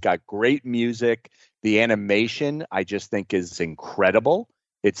with it. It's got great music. The animation, I just think, is incredible.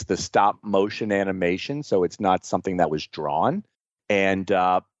 It's the stop motion animation, so it's not something that was drawn. And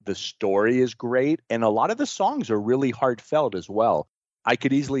the story is great. And a lot of the songs are really heartfelt as well. I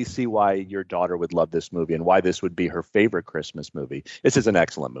could easily see why your daughter would love this movie and why this would be her favorite Christmas movie. This is an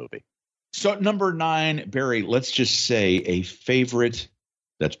excellent movie. So number 9, Barry, let's just say a favorite,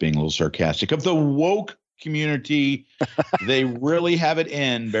 that's being a little sarcastic, of the woke community. They really have it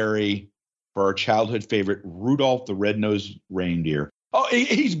in, Barry, for our childhood favorite, Rudolph the Red-Nosed Reindeer. Oh,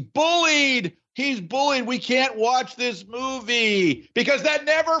 he's bullied. He's bullied. We can't watch this movie because that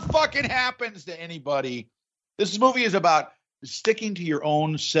never fucking happens to anybody. This movie is about sticking to your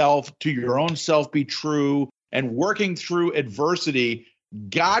own self, be true, and working through adversity.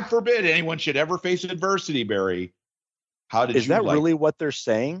 God forbid anyone should ever face adversity, Barry. Is that really what they're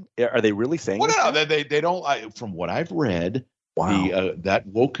saying? Are they really saying? Well, no, they don't. From what I've read, wow. That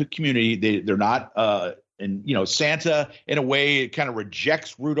woke community, they're not. And Santa, in a way, kind of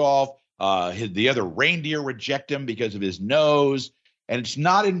rejects Rudolph. The other reindeer reject him because of his nose, and it's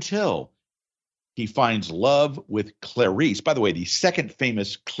not until he finds love with Clarice. By the way, the second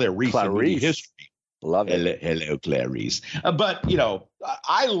famous Clarice in movie history. Love it. Hello, Clarice. But,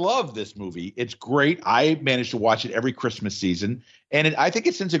 I love this movie. It's great. I managed to watch it every Christmas season. And I think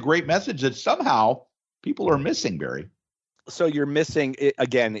it sends a great message that somehow people are missing, Barry. So you're missing,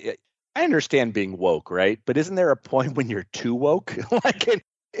 again, I understand being woke, right? But isn't there a point when you're too woke?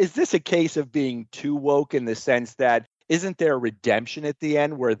 Is this a case of being too woke in the sense that isn't there redemption at the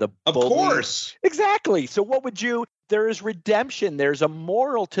end where the Of course. Exactly. So what would you there is redemption. There's a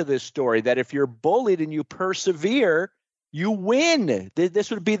moral to this story that if you're bullied and you persevere, you win.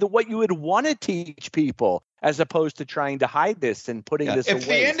 This would be what you would want to teach people as opposed to trying to hide this and putting this away. If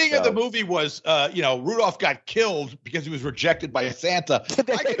the ending of the movie was, Rudolph got killed because he was rejected by Santa, I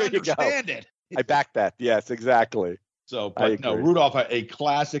can understand it. I back that. Yes, exactly. So, but no, Rudolph, a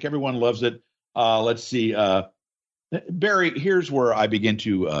classic. Everyone loves it. Let's see. Barry, here's where I begin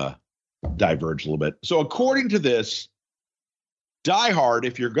to diverge a little bit. So according to this, Die Hard,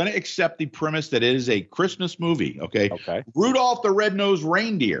 if you're going to accept the premise that it is a Christmas movie, okay. Rudolph the Red-Nosed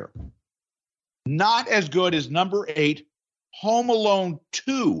Reindeer, not as good as number 8, Home Alone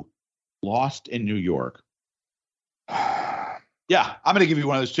 2, Lost in New York. Yeah, I'm going to give you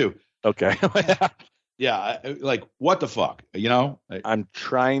one of those too. Okay. Yeah, like what the fuck, you know? I'm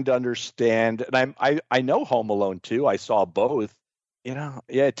trying to understand, and I know Home Alone 2. I saw both. You know,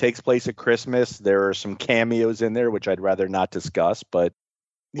 yeah, it takes place at Christmas. There are some cameos in there, which I'd rather not discuss. But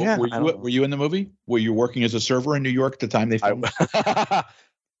yeah, were you in the movie? Were you working as a server in New York at the time they filmed?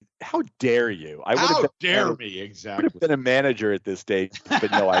 How dare you? How dare me? Exactly. Would have been a manager at this stage,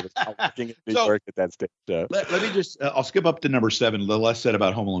 but no, I was not working at New York at that stage. So. Let me just, I'll skip up to number 7. The less said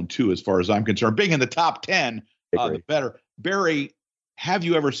about Home Alone 2, as far as I'm concerned. Being in the top 10, the better. Barry, have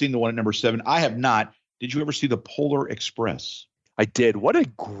you ever seen the one at number 7? I have not. Did you ever see the Polar Express? I did. What a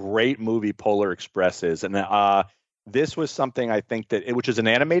great movie Polar Express is. And this was something I think which is an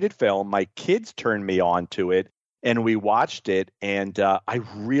animated film. My kids turned me on to it. And we watched it, and I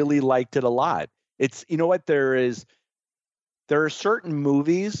really liked it a lot. It's, you know what, there are certain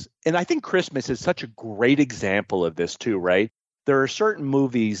movies, and I think Christmas is such a great example of this too, right? There are certain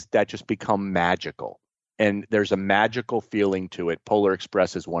movies that just become magical, and there's a magical feeling to it. Polar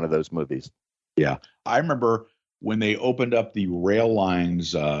Express is one of those movies. Yeah. I remember when they opened up the rail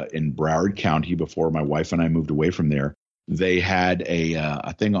lines in Broward County before my wife and I moved away from there, they had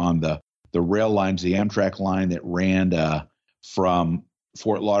a thing on the rail lines, the Amtrak line that ran from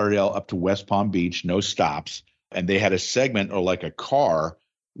Fort Lauderdale up to West Palm Beach, no stops. And they had a segment or like a car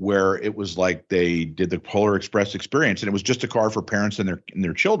where it was like they did the Polar Express experience. And it was just a car for parents and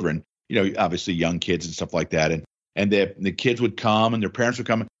their children, you know, obviously young kids and stuff like that. And the kids would come and their parents would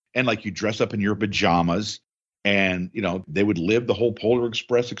come and like you dress up in your pajamas and, you know, they would live the whole Polar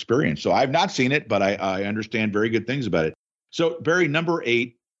Express experience. So I've not seen it, but I understand very good things about it. So Barry, number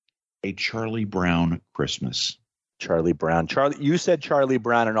 8. A Charlie Brown Christmas. Charlie Brown. You said Charlie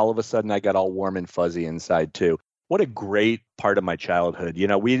Brown, and all of a sudden I got all warm and fuzzy inside too. What a great part of my childhood. You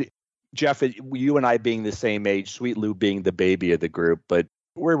know, Jeff, you and I being the same age, Sweet Lou being the baby of the group, but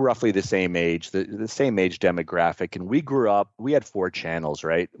we're roughly the same age, the same age demographic. And we grew up, we had 4 channels,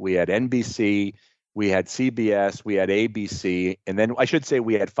 right? We had NBC, we had CBS, we had ABC, and then I should say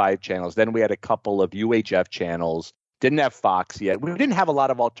we had 5 channels. Then we had a couple of UHF channels. Didn't have Fox yet. We didn't have a lot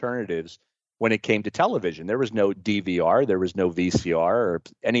of alternatives when it came to television. There was no DVR. There was no VCR or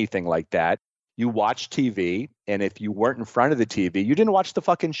anything like that. You watched TV, and if you weren't in front of the TV, you didn't watch the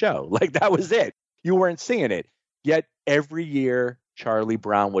fucking show. Like, that was it. You weren't seeing it. Yet every year, Charlie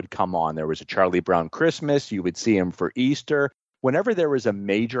Brown would come on. There was a Charlie Brown Christmas. You would see him for Easter. Whenever there was a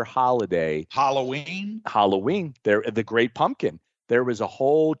major holiday. Halloween, the Great Pumpkin. There was a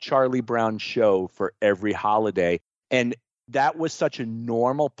whole Charlie Brown show for every holiday. And that was such a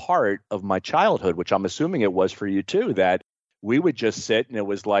normal part of my childhood, which I'm assuming it was for you too, that we would just sit and it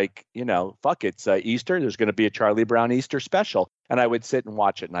was like, you know, fuck, it's Easter. There's going to be a Charlie Brown Easter special. And I would sit and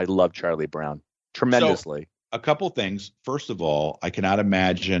watch it. And I love Charlie Brown tremendously. So, a couple things. First of all, I cannot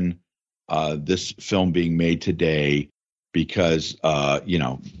imagine this film being made today because, there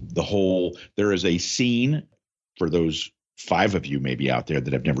is a scene for those 5 of you maybe out there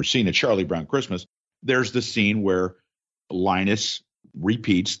that have never seen a Charlie Brown Christmas. There's the scene where Linus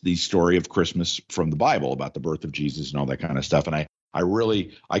repeats the story of Christmas from the Bible about the birth of Jesus and all that kind of stuff. And I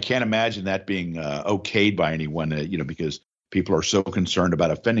can't imagine that being okayed by anyone, because people are so concerned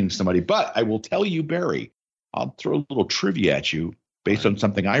about offending somebody. But I will tell you, Barry, I'll throw a little trivia at you based on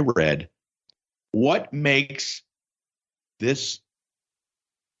something I read. What makes this?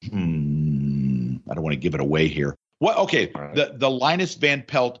 I don't want to give it away here. What? Okay, right. The Linus Van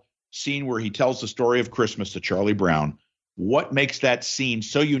Pelt scene where he tells the story of Christmas to Charlie Brown. What makes that scene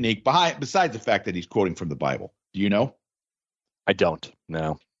so unique besides the fact that he's quoting from the Bible? Do you know? I don't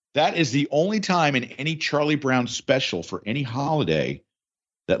know. That is the only time in any Charlie Brown special for any holiday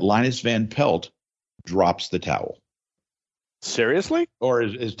that Linus Van Pelt drops the towel. Seriously? Or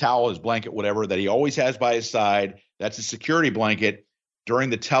his towel, his blanket, whatever, that he always has by his side. That's a security blanket.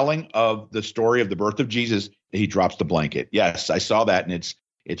 During the telling of the story of the birth of Jesus, he drops the blanket. Yes, I saw that, and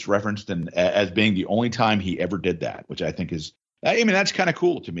it's referenced as being the only time he ever did that, which I think is, I mean, that's kind of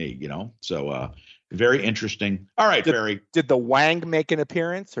cool to me, So very interesting. All right, Barry. Did the Wang make an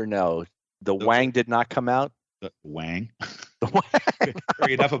appearance or no? The Wang did not come out? The Wang?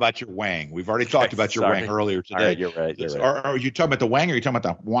 Barry, enough about your Wang. We've already talked about your Wang earlier today. All right, you're right. Are you talking about the Wang, or are you talking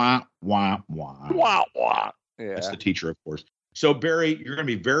about the wah, wah, wah? Wah, wah. Yeah. That's the teacher, of course. So, Barry, you're going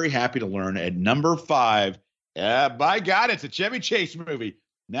to be very happy to learn at number 5. By God, it's a Chevy Chase movie.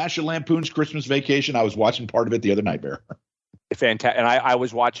 National Lampoon's Christmas Vacation. I was watching part of it the other night, Barry. Fantastic. And I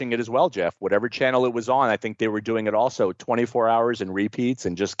was watching it as well, Jeff. Whatever channel it was on, I think they were doing it also 24 hours and repeats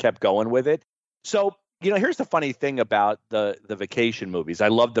and just kept going with it. So, here's the funny thing about the vacation movies. I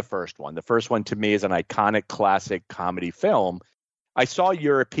love the first one. The first one to me is an iconic classic comedy film. I saw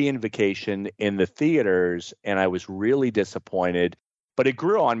European Vacation in the theaters, and I was really disappointed, but it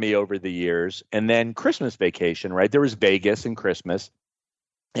grew on me over the years. And then Christmas Vacation, right? There was Vegas and Christmas.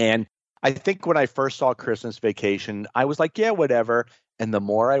 And I think when I first saw Christmas Vacation, I was like, yeah, whatever. And the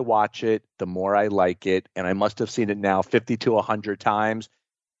more I watch it, the more I like it. And I must have seen it now 50 to 100 times.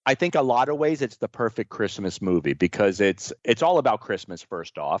 I think a lot of ways it's the perfect Christmas movie because it's all about Christmas,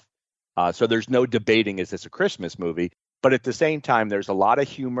 first off. So there's no debating, is this a Christmas movie? But at the same time, there's a lot of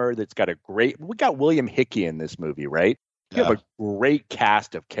humor that's got we got William Hickey in this movie, right? You have a great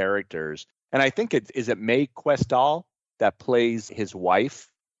cast of characters. And I think is it Mae Questel that plays his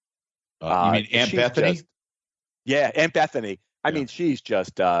wife? You mean Aunt Bethany? Aunt Bethany. I mean, she's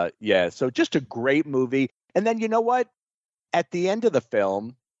just, So just a great movie. And then you know what? At the end of the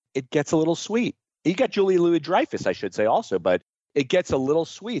film, it gets a little sweet. You got Julia Louis-Dreyfus, I should say, also, but it gets a little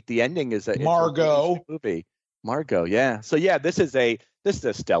sweet. The ending is Margot movie. Margot, yeah. So yeah, this is a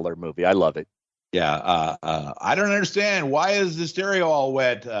stellar movie. I love it. Yeah, I don't understand. Why is the stereo all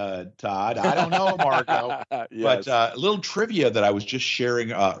wet, Todd? I don't know, Marco. Yes. But a little trivia that I was just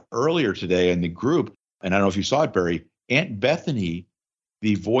sharing earlier today in the group, and I don't know if you saw it, Barry. Aunt Bethany,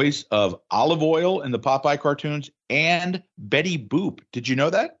 the voice of Olive Oyl in the Popeye cartoons, and Betty Boop. Did you know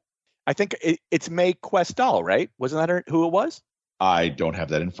that? I think it's Mae Questel, right? Wasn't that who it was? I don't have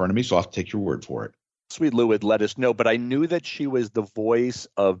that in front of me, so I'll have to take your word for it. Sweet Lou would let us know, but I knew that she was the voice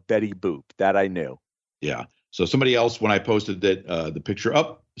of Betty Boop. That I knew. Yeah. So somebody else, when I posted that the picture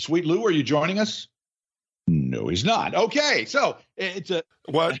up, Sweet Lou, are you joining us? No, he's not. Okay, so it's a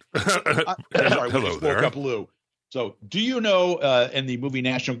what? Sorry, Hello there. Up Lou. So, do you know in the movie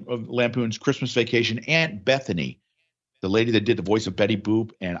National Lampoon's Christmas Vacation, Aunt Bethany, the lady that did the voice of Betty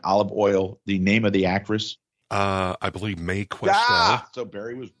Boop and Olive Oyl, the name of the actress? I believe Mae Questel. So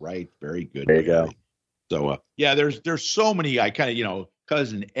Barry was right. Very good. There you go. So there's so many. I kind of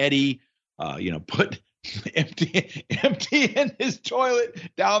cousin Eddie, put emptying his toilet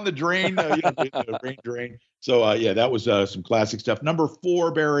down the drain, the rain drain. So that was some classic stuff. Number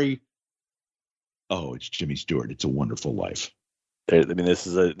 4, Barry. Oh, it's Jimmy Stewart. It's a Wonderful Life. I mean, this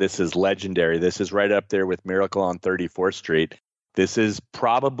is legendary. This is right up there with Miracle on 34th Street. This is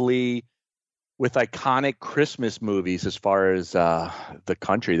probably, with iconic Christmas movies as far as the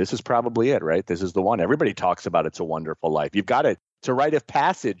country, this is probably it, right? This is the one. Everybody talks about It's a Wonderful Life. You've got it. It's a rite of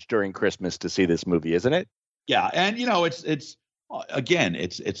passage during Christmas to see this movie, isn't it? Yeah, and it's again,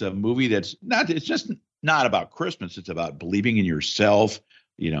 it's a movie that's not. It's just not about Christmas. It's about believing in yourself.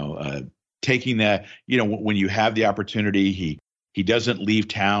 Taking that. When you have the opportunity, he doesn't leave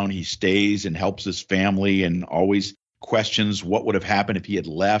town. He stays and helps his family, and always questions what would have happened if he had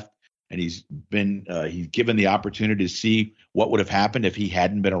left. And he's given the opportunity to see what would have happened if he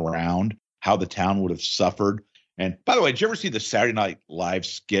hadn't been around, how the town would have suffered. And by the way, did you ever see the Saturday Night Live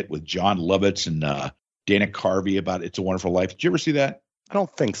skit with John Lovitz and Dana Carvey about It's a Wonderful Life? Did you ever see that? I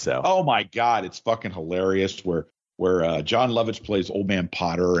don't think so. Oh my God, it's fucking hilarious. Where John Lovitz plays Old Man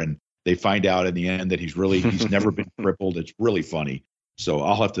Potter, and they find out in the end that he's never been crippled. It's really funny. So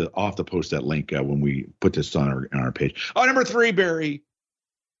I'll have to post that link when we put this on our page. Oh, number 3, Barry.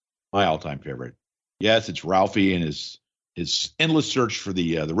 My all-time favorite. Yes, it's Ralphie and his endless search for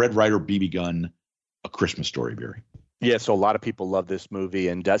the Red Ryder BB gun, A Christmas Story, Barry. Yeah, so a lot of people love this movie,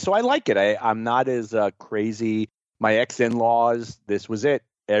 and so I like it. I'm not as crazy. My ex-in-laws, this was it.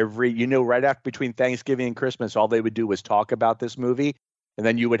 Right after between Thanksgiving and Christmas, all they would do was talk about this movie, and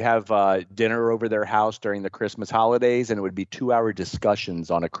then you would have dinner over their house during the Christmas holidays, and it would be 2-hour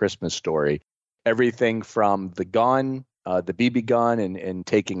discussions on A Christmas Story. Everything from the gun, the BB gun, and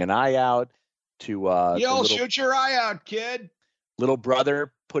taking an eye out to shoot your eye out, kid. little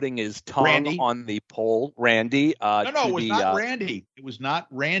brother putting his tongue Randy? on the pole. Randy. No, it was not Randy. It was not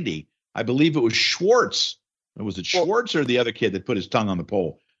Randy. I believe it was Schwartz. Was it Schwartz or the other kid that put his tongue on the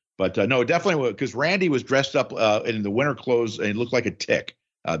pole? But no, definitely because Randy was dressed up in the winter clothes and he looked like a tick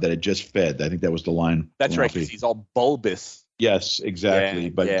that had just fed. I think that was the line. That's right, because he's all bulbous. Yes, exactly.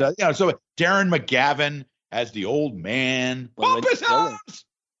 But so Darren McGavin as the old man.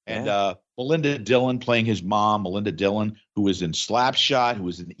 And Melinda Dillon playing his mom, Melinda Dillon, who was in Slapshot, who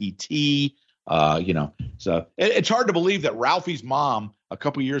was in E.T. So it's hard to believe that Ralphie's mom a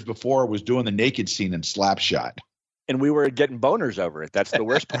couple years before was doing the naked scene in Slapshot. And we were getting boners over it. That's the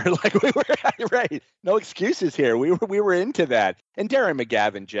worst part. Like we were right. No excuses here. We were into that. And Darren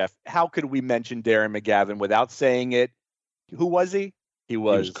McGavin, Jeff, how could we mention Darren McGavin without saying it? Who was he? He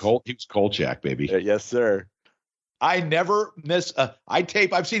was Kolchak, baby. Yes, sir. I never miss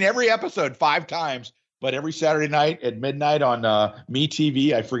I've seen every episode 5 times, but every Saturday night at midnight on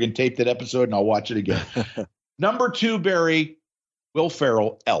MeTV, I friggin' tape that episode and I'll watch it again. Number 2, Barry, Will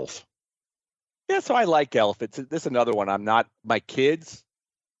Ferrell, Elf. Yeah, so I like Elf. This is another one. My kids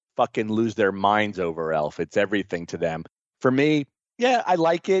fucking lose their minds over Elf. It's everything to them. For me, yeah, I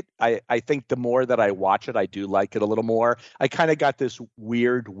like it. I think the more that I watch it, I do like it a little more. I kind of got this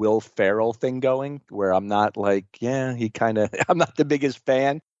weird Will Ferrell thing going where I'm not like, I'm not the biggest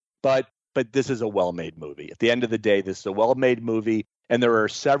fan, but this is a well-made movie. At the end of the day, this is a well-made movie, and there are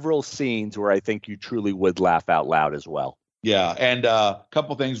several scenes where I think you truly would laugh out loud as well. Yeah, and a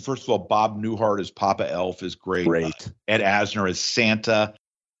couple things. First of all, Bob Newhart as Papa Elf is great. Ed Asner as Santa.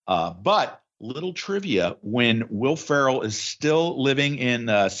 But little trivia, when Will Ferrell is still living in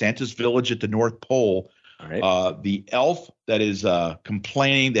Santa's village at the North Pole, the elf that is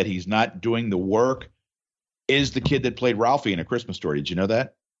complaining that he's not doing the work is the kid that played Ralphie in A Christmas Story. Did you know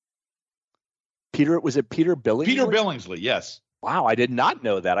that? Was it Peter Billingsley? Peter Billingsley, yes. Wow, I did not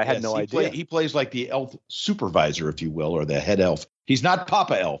know that. I had no idea. He plays like the elf supervisor, if you will, or the head elf. He's not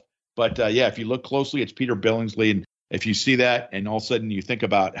Papa Elf, but if you look closely, it's Peter Billingsley. And if you see that and all of a sudden you think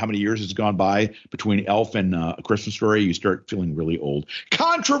about how many years has gone by between Elf and A Christmas Story, you start feeling really old.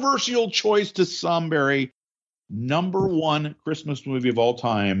 Controversial choice to some, Barry. Number 1 Christmas movie of all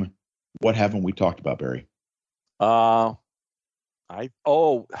time. What haven't we talked about, Barry?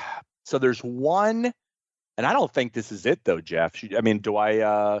 So there's one, and I don't think this is it though, Jeff.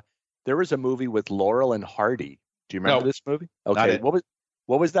 There was a movie with Laurel and Hardy. Do you remember this movie? Okay.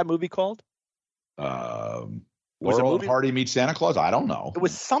 What was that movie called? Laurel and Hardy Meets Santa Claus? I don't know. It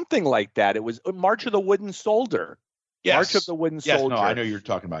was something like that. It was March of the Wooden Soldier. Yes. March of the Wooden Soldier. No, I know you're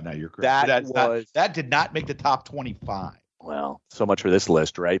talking about now. You're correct. That did not make the top 25. Well, so much for this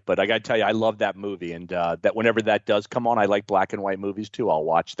list, right? But I got to tell you, I love that movie, and that whenever that does come on, I like black and white movies too. I'll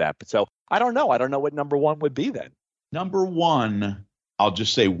watch that. But so I don't know. I don't know what number 1 would be then. Number 1, I'll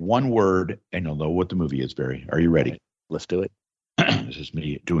just say one word, and you'll know what the movie is, Barry. Are you ready? Right. Let's do it. This is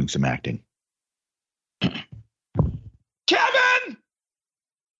me doing some acting. Kevin!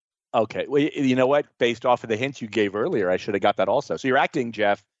 Okay. Well, you know what? Based off of the hints you gave earlier, I should have got that also. So you're acting,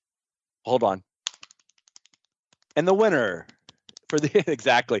 Jeff. Hold on. And the winner for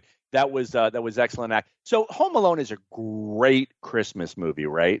exactly. That was excellent act. So Home Alone is a great Christmas movie,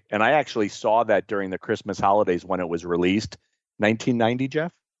 right? And I actually saw that during the Christmas holidays when it was released. 1990,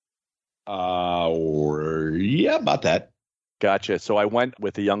 Jeff? Yeah, about that. Gotcha. So I went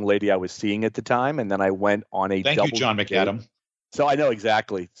with a young lady I was seeing at the time, and then I went on a Thank you, John McAdam. So I know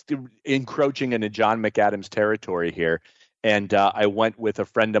exactly. Encroaching into John McAdam's territory here. And I went with a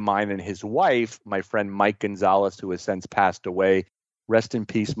friend of mine and his wife, my friend Mike Gonzalez, who has since passed away. Rest in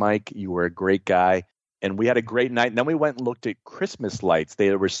peace, Mike. You were a great guy. And we had a great night. And then we went and looked at Christmas lights.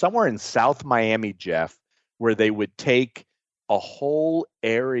 They were somewhere in South Miami, Jeff, where they would take a whole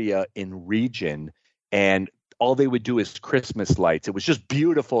area in region and all they would do is Christmas lights. It was just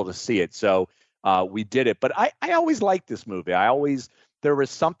beautiful to see it. So we did it. But I always liked this movie. There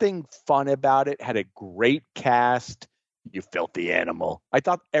was something fun about it. Had a great cast. You filthy animal. I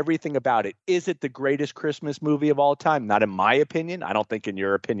thought everything about it. Is it the greatest Christmas movie of all time? Not in my opinion. I don't think in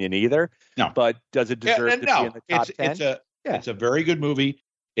your opinion either. No. But does it deserve to be in the top 10? It's a very good movie.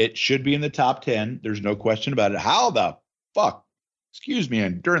 It should be in the top 10. There's no question about it. How the fuck,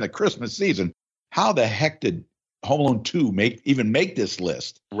 and during the Christmas season, how the heck did Home Alone 2 make this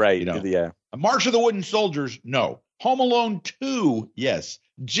list? Right. Yeah. March of the Wooden Soldiers, no. Home Alone 2, yes.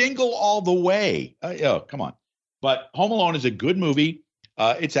 Jingle All the Way. Come on. But Home Alone is a good movie.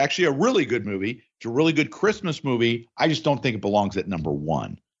 It's actually a really good movie. It's a really good Christmas movie. I just don't think it belongs at number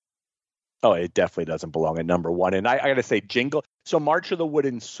 1. Oh, it definitely doesn't belong at number 1. And I got to say, Jingle. So March of the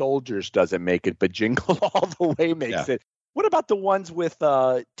Wooden Soldiers doesn't make it, but Jingle All the Way makes it. What about the ones with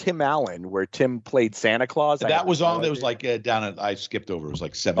Tim Allen, where Tim played Santa Claus? That was on. It was like down at. I skipped over. It was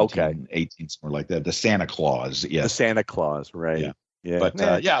like 17, 18, somewhere like that. The Santa Claus. Yes, the Santa Claus. Right. Yeah.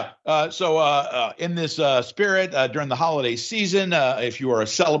 But so in this spirit, during the holiday season, if you are a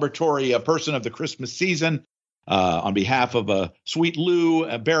celebratory person of the Christmas season, on behalf of Sweet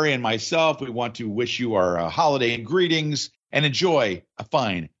Lou, Barry, and myself, we want to wish you our holiday greetings and enjoy a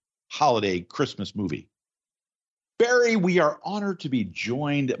fine holiday Christmas movie. Barry, we are honored to be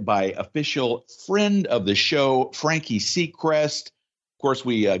joined by official friend of the show, Frankie Seacrest. Of course,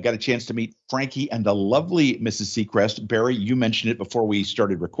 we got a chance to meet Frankie and the lovely Mrs. Seacrest. Barry, you mentioned it before we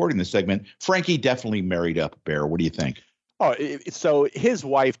started recording this segment. Frankie definitely married up, Bear. What do you think? Oh, so his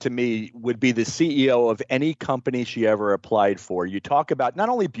wife to me would be the CEO of any company she ever applied for. You talk about not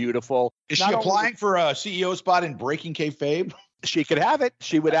only beautiful. Is she applying for a CEO spot in Breaking Kayfabe? She could have it.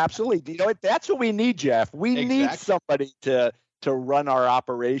 She would absolutely. You know what? That's what we need, Jeff. We need somebody to run our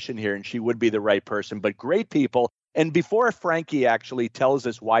operation here, and she would be the right person. But great people. And before Frankie actually tells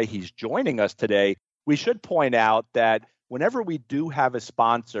us why he's joining us today, we should point out that whenever we do have a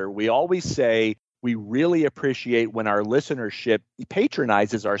sponsor, we always say we really appreciate when our listenership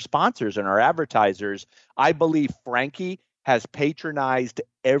patronizes our sponsors and our advertisers. I believe Frankie has patronized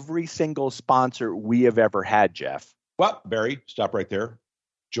every single sponsor we have ever had, Jeff. Well, Barry, stop right there.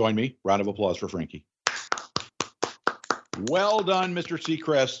 Join me. Round of applause for Frankie. Well done, Mr.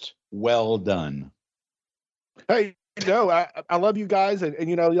 Seacrest. Well done. Hey, I love you guys. And,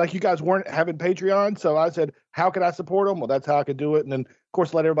 like you guys weren't having Patreon. So I said, how can I support them? Well, that's how I could do it. And then, of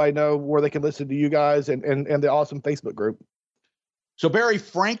course, let everybody know where they can listen to you guys and the awesome Facebook group. So, Barry,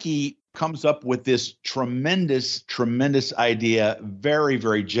 Frankie comes up with this tremendous idea. Very,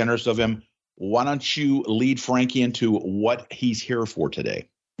 very generous of him. Why don't you lead Frankie into what he's here for today?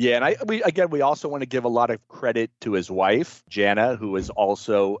 Yeah, and we also want to give a lot of credit to his wife, Jana, who is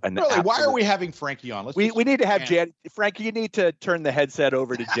also an. Really, why are we having Frankie on? We need to have Jana. Frankie, you need to turn the headset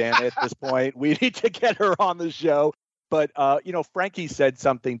over to Jana at this point. We need to get her on the show. But Frankie said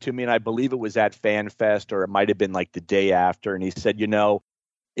something to me, and I believe it was at FanFest, or it might have been like the day after. And he said,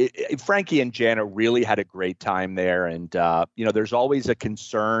 Frankie and Jana really had a great time there, and there's always a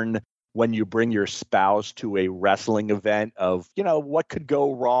concern when you bring your spouse to a wrestling event of, what could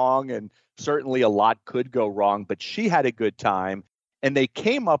go wrong, and certainly a lot could go wrong, but she had a good time, and they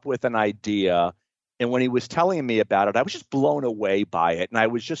came up with an idea. And when he was telling me about it, I was just blown away by it. And I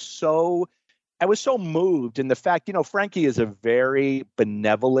was so moved. And the fact, Frankie is a very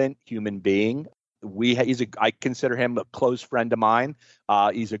benevolent human being. I consider him a close friend of mine.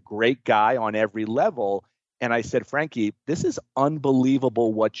 He's a great guy on every level. And I said, Frankie, this is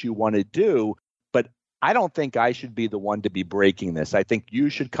unbelievable what you want to do, but I don't think I should be the one to be breaking this. I think you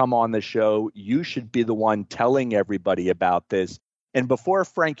should come on the show. You should be the one telling everybody about this. And before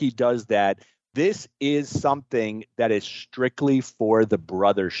Frankie does that, this is something that is strictly for the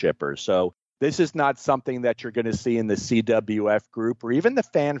brother shippers. So this is not something that you're going to see in the CWF group or even the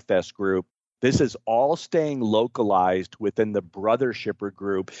FanFest group. This is all staying localized within the brother shipper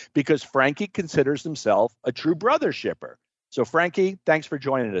group because Frankie considers himself a true brother shipper. So, Frankie, thanks for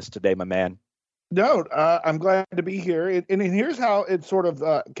joining us today, my man. No, I'm glad to be here. And here's how it sort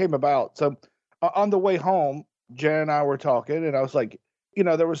of came about. So on the way home, Jen and I were talking, and I was like,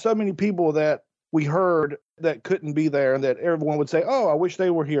 there were so many people that we heard that couldn't be there, and that everyone would say, oh, I wish they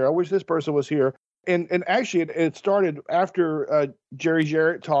were here. I wish this person was here. And actually, it started after Jerry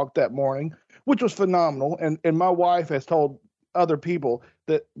Jarrett talked that morning, which was phenomenal. And my wife has told other people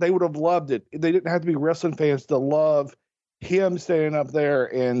that they would have loved it. They didn't have to be wrestling fans to love him standing up there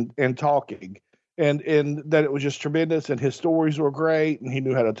and talking. And that it was just tremendous. And his stories were great. And he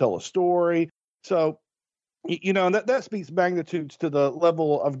knew how to tell a story. So, and that speaks magnitudes to the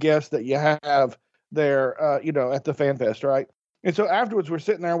level of guests that you have there, at the FanFest, right? And so afterwards, we're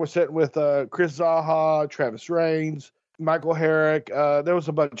sitting with Chris Zaha, Travis Reigns, Michael Herrick. There was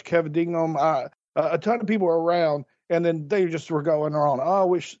a bunch, Kevin Dingham, a ton of people were around. And then they just were going on, oh, I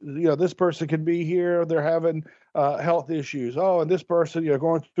wish, this person could be here. They're having health issues. Oh, and this person,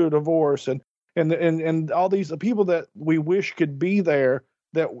 going through a divorce. And all these people that we wish could be there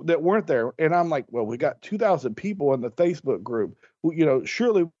that weren't there. And I'm like, well, we got 2,000 people in the Facebook group.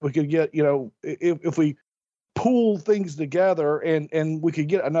 Surely we could get, if we pool things together and we could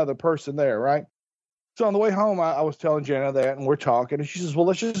get another person there, right? So on the way home, I was telling Jana that, and we're talking, and she says, well,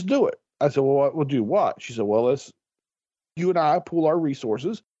 let's just do it. I said, well, we'll do what? She said, well, you and I pool our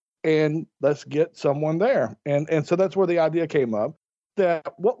resources and let's get someone there. And so that's where the idea came up,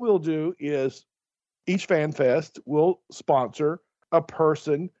 that what we'll do is each FanFest will sponsor a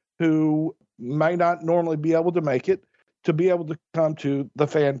person who may not normally be able to make it to be able to come to the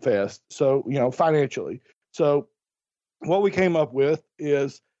Fan Fest. So, financially. So what we came up with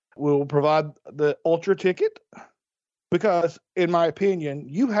is we'll provide the Ultra ticket because, in my opinion,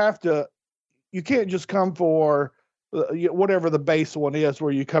 you can't just come for whatever the base one is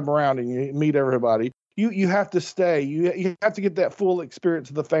where you come around and you meet everybody. You have to stay. You have to get that full experience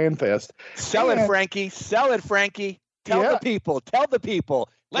of the Fan Fest. Sell it, Frankie. Tell the people.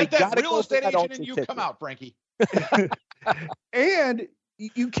 Let that real estate agent and you come out, Frankie. And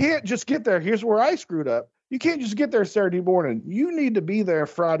you can't just get there. Here's where I screwed up. You can't just get there Saturday morning. You need to be there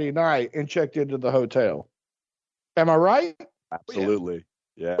Friday night and checked into the hotel. Am I right? Absolutely.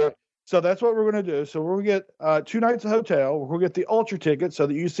 Yeah. So that's what we're going to do. So we're going to get 2 nights of hotel. We're going to get the Ultra ticket so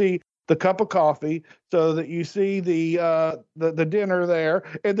that you see the cup of coffee, so that you see the dinner there.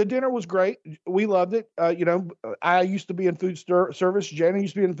 And the dinner was great. We loved it. I used to be in food service. Janet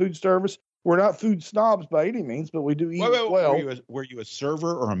used to be in food service. We're not food snobs by any means, but we do eat well. Were you a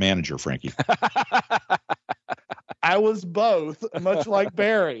server or a manager, Frankie? I was both, much like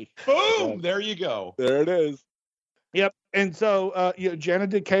Barry. Boom! There you go. There it is. Yep. And so,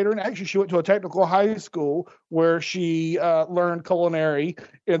 Janet did catering. Actually, she went to a technical high school where she learned culinary,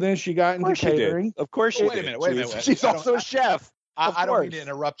 and then she got into catering. Of course she did. Wait a minute. She's also a chef. I don't mean to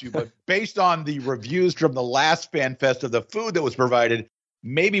interrupt you, but based on the reviews from the last Fan Fest of the food that was provided,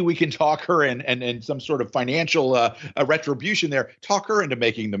 maybe we can talk her and some sort of financial retribution there. Talk her into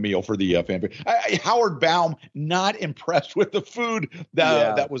making the meal for the Fan Fest. Howard Baum not impressed with the food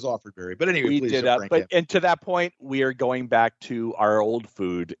that was offered, Barry. But anyway, we did. And to that point, we are going back to our old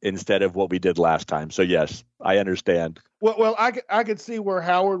food instead of what we did last time. So yes, I understand. Well, I could see where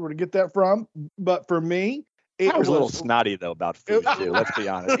Howard would get that from, but for me, Howard's a little snotty though about food too. Let's be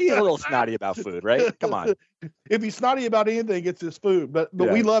honest. He's a little snotty about food, right? Come on. If he's snotty about anything, it's his food. But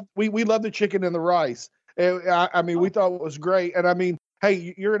we love the chicken and the rice. And we thought it was great. And I mean,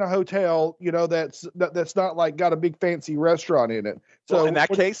 hey, you're in a hotel, that's not like got a big fancy restaurant in it. So well, in that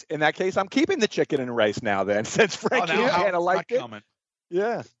case, I'm keeping the chicken and rice now. Then since Frankie kind of liked it.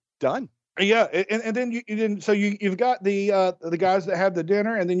 Yeah, done. Yeah, and then you've got the guys that have the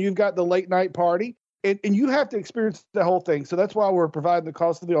dinner, and then you've got the late night party. And you have to experience the whole thing. So that's why we're providing the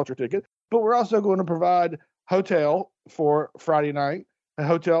cost of the Ultra ticket. But we're also going to provide hotel for Friday night, a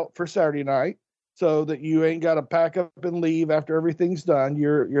hotel for Saturday night, so that you ain't got to pack up and leave after everything's done.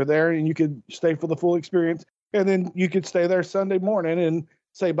 You're there and you can stay for the full experience. And then you could stay there Sunday morning and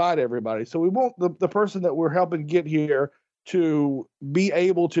say bye to everybody. So we want the person that we're helping get here to be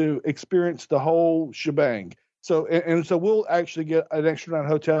able to experience the whole shebang. So so we'll actually get an extra night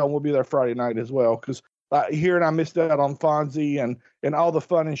hotel, and we'll be there Friday night as well. Because here and I missed out on Fonzie and all the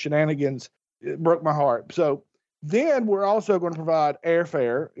fun and shenanigans. It broke my heart. So then we're also going to provide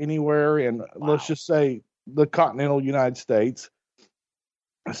airfare anywhere in, let's just say, the continental United States.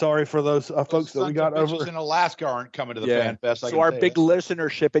 Sorry for those folks that we got over in Alaska aren't coming to the Fan Fest. So our big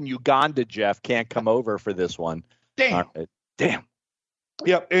listenership in Uganda, Jeff, can't come over for this one. Damn. Right. Damn.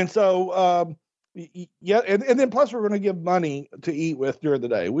 Yep. And so. Yeah, and then plus we're going to give money to eat with during the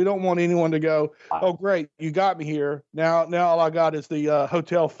day. We don't want anyone to go, oh great, you got me here. Now all I got is the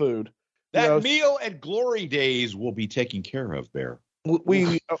hotel food. That meal at Glory Days will be taken care of, Bear.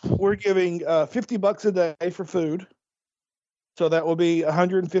 We're giving $50 a day for food, so that will be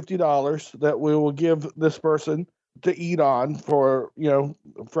 $150 that we will give this person to eat on for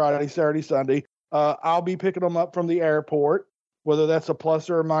Friday, Saturday, Sunday. I'll be picking them up from the airport. Whether that's a plus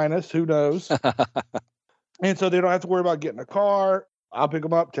or a minus, who knows? And so they don't have to worry about getting a car. I'll pick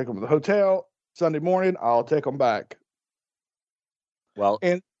them up, take them to the hotel. Sunday morning, I'll take them back. Well,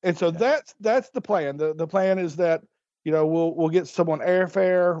 and so that's the plan. The plan is that we'll get someone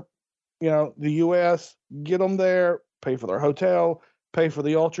airfare, the U.S., get them there, pay for their hotel, pay for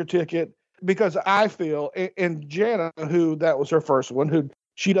the Ultra ticket, because I feel, and Jana, who that was her first one, who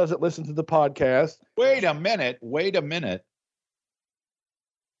she doesn't listen to the podcast. Wait a minute.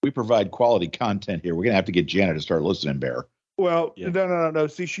 We provide quality content here. We're going to have to get Janet to start listening, Bear. Well, no.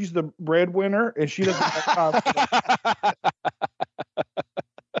 See, she's the breadwinner, and she doesn't have time.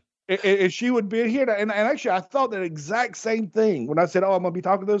 And she would be here. And actually, I thought that exact same thing when I said, I'm going to be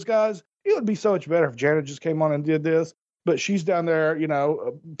talking to those guys. It would be so much better if Janet just came on and did this. But she's down there,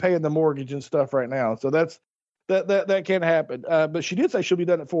 paying the mortgage and stuff right now. So that can't happen. But she did say she'll be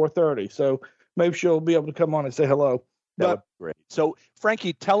done at 4:30. So maybe she'll be able to come on and say hello. Great. So,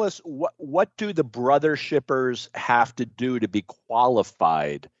 Frankie, tell us what do the brother shippers have to do to be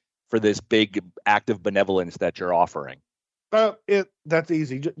qualified for this big act of benevolence that you're offering? That's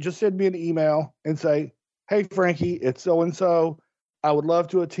easy. Just send me an email and say, "Hey, Frankie, it's so and so. I would love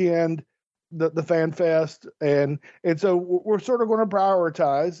to attend. the Fan Fest, and so we're sort of going to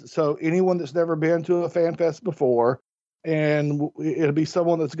prioritize. So anyone that's never been to a Fan Fest before, and it'll be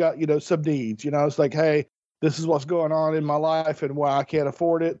someone that's got some needs. It's like, hey, this is what's going on in my life and why I can't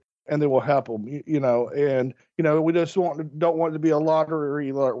afford it, and then we'll help them. And we just don't want it to be a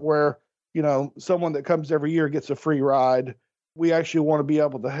lottery where someone that comes every year gets a free ride. We actually want to be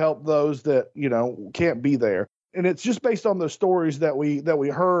able to help those that can't be there. And it's just based on the stories that we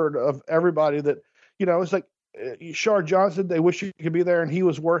heard of everybody that, it's like Shar Johnson, they wish he could be there and he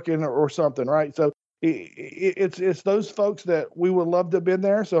was working or something, right? So it's those folks that we would love to have been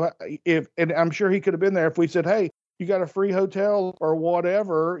there. So and I'm sure he could have been there if we said, hey, you got a free hotel or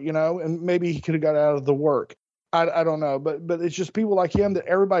whatever, and maybe he could have got out of the work. I don't know, but it's just people like him that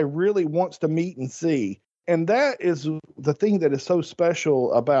everybody really wants to meet and see. And that is the thing that is so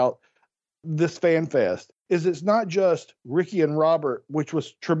special about this Fan Fest. Is it's not just Ricky and Robert, which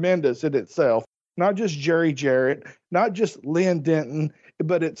was tremendous in itself, not just Jerry Jarrett, not just Lynn Denton,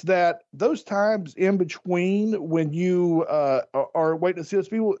 but it's those times in between when you are waiting to see those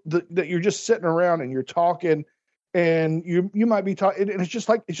people that you're just sitting around and you're talking, and you might be talking, and it's just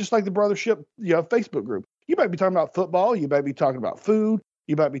like the Brothership Facebook group. You might be talking about football, you might be talking about food,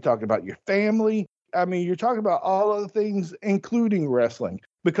 you might be talking about your family. I mean, you're talking about all other things, including wrestling.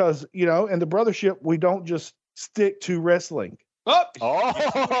 Because, in the Brothership, we don't just stick to wrestling. Oh!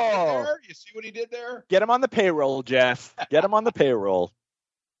 You see what he did there? Get him on the payroll, Jeff. Get him on the payroll.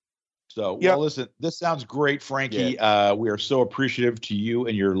 So, well, listen, this sounds great, Frankie. Yeah. We are so appreciative to you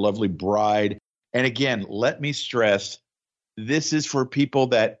and your lovely bride. And again, let me stress, this is for people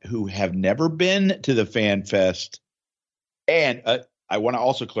who have never been to the Fan Fest. And I want to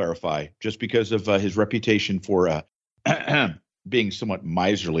also clarify, just because of his reputation for being somewhat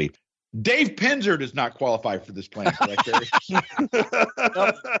miserly, Dave Penzer does not qualify for this plan, correct, Barry? No,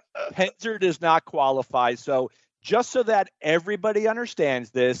 Penzer does not qualify. So just so that everybody understands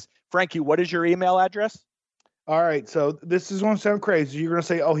this, Frankie, what is your email address? All right. So this is going to sound crazy. You're going to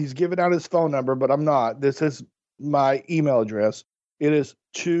say, oh, he's giving out his phone number, but I'm not. This is my email address. It is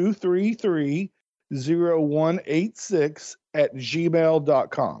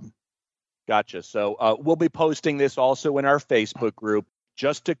 233-0186@gmail.com. Gotcha. So we'll be posting this also in our Facebook group.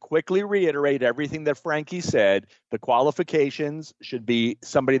 Just to quickly reiterate everything that Frankie said, the qualifications should be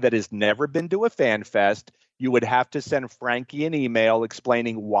somebody that has never been to a Fan Fest. You would have to send Frankie an email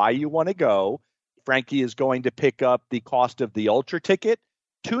explaining why you want to go. Frankie is going to pick up the cost of the Ultra ticket,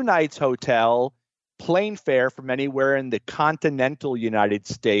 2 nights hotel, plane fare from anywhere in the continental United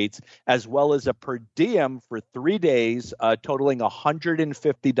States, as well as a per diem for 3 days, totaling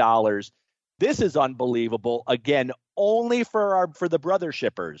 $150. This is unbelievable. Again, only for the brother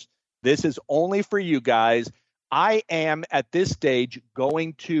shippers. This is only for you guys. I am at this stage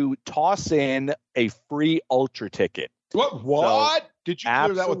going to toss in a free Ultra ticket. What? So, did you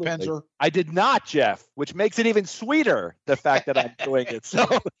clear that with Penzer? I did not, Jeff, which makes it even sweeter, the fact that I'm doing it. So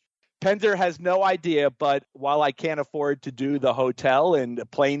Penzer has no idea, but while I can't afford to do the hotel and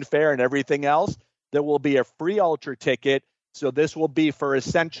plane fare and everything else, there will be a free Ultra ticket. So this will be for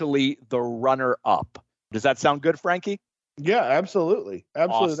essentially the runner-up. Does that sound good, Frankie? Yeah, absolutely.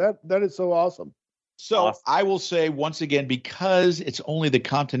 Absolutely. Awesome. That is so awesome. So awesome. I will say once again, because it's only the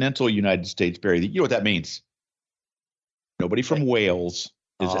continental United States, Barry, you know what that means. Nobody from Wales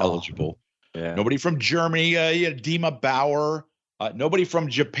is eligible. Yeah. Nobody from Germany, Dima Bauer. Nobody from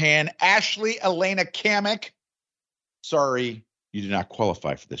Japan, Ashley Elena Kamek. Sorry, you do not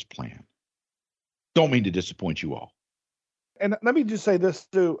qualify for this plan. Don't mean to disappoint you all. And let me just say this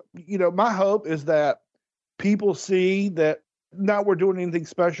too. My hope is that people see that not we're doing anything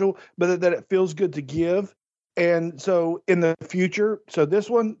special, but that it feels good to give. And so in the future, so this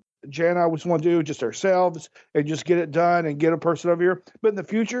one, Jan and I just want to do just ourselves and just get it done and get a person over here. But in the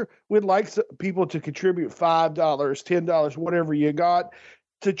future, we'd like people to contribute $5, $10, whatever you got,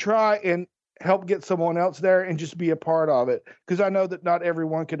 to try and help get someone else there and just be a part of it. Because I know that not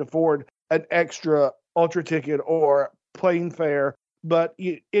everyone can afford an extra Ultra ticket or plane fare, but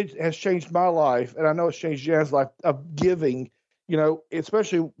it has changed my life, and I know it's changed Jan's life of giving,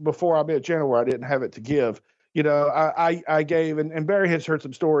 especially before I met Jan where I didn't have it to give. I gave, and Barry has heard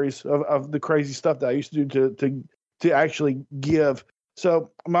some stories of the crazy stuff that I used to do to actually give.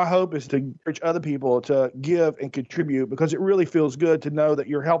 So my hope is to encourage other people to give and contribute, because it really feels good to know that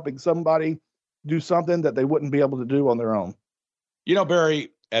you're helping somebody do something that they wouldn't be able to do on their own.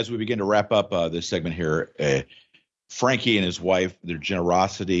 Barry, as we begin to wrap up this segment here, Frankie and his wife, their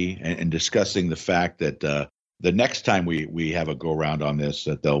generosity and discussing the fact that the next time we have a go around on this,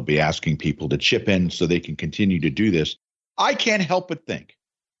 that they'll be asking people to chip in so they can continue to do this. I can't help but think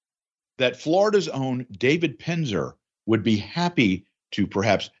that Florida's own David Penzer would be happy to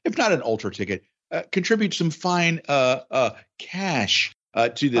perhaps, if not an ultra ticket, contribute some fine cash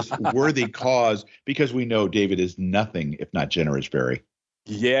to this worthy cause, because we know David is nothing if not generous, Barry.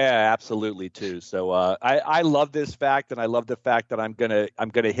 Yeah, absolutely too. So I love this fact, and I love the fact that I'm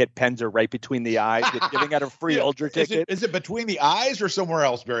gonna hit Penzer right between the eyes with giving out a free ultra ticket. Is it between the eyes or somewhere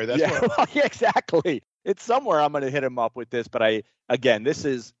else, Barry? That's yeah, yeah, exactly. It's somewhere I'm gonna hit him up with this. But this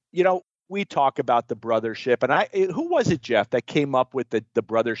is, we talk about the brothership, and who was it, Jeff, that came up with the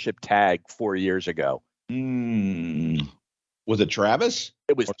brothership tag 4 years ago? Was it Travis?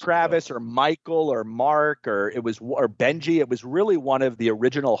 It was Travis or Michael or Mark or Benji. It was really one of the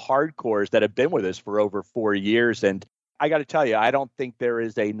original hardcores that have been with us for over 4 years. And I got to tell you, I don't think there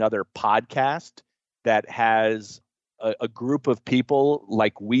is another podcast that has a group of people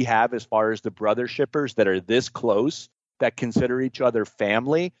like we have as far as the Brothershippers that are this close, that consider each other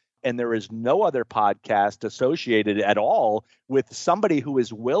family. And there is no other podcast associated at all with somebody who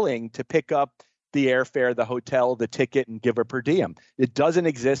is willing to pick up the airfare, the hotel, the ticket, and give a per diem. It doesn't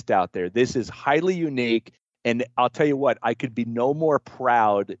exist out there. This is highly unique. And I'll tell you what, I could be no more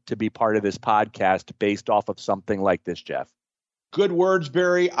proud to be part of this podcast based off of something like this, Jeff. Good words,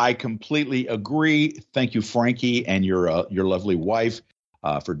 Barry. I completely agree. Thank you, Frankie, and your lovely wife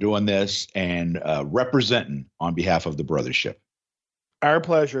for doing this and representing on behalf of the Brothership. Our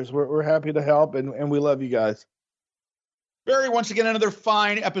pleasures. We're happy to help, and we love you guys. Barry, once again, another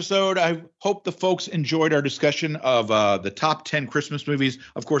fine episode. I hope the folks enjoyed our discussion of the top 10 Christmas movies.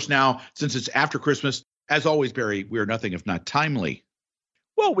 Of course, now, since it's after Christmas, as always, Barry, we are nothing if not timely.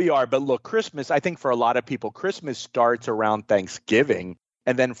 Well, we are. But look, Christmas, I think for a lot of people, Christmas starts around Thanksgiving.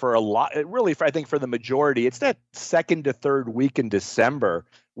 And then for I think for the majority, it's that second to third week in December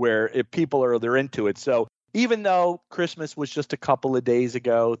where they're into it. So even though Christmas was just a couple of days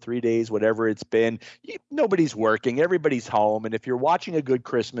ago, 3 days, whatever it's been, nobody's working, everybody's home. And if you're watching a good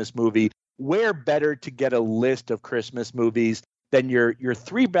Christmas movie, where better to get a list of Christmas movies than your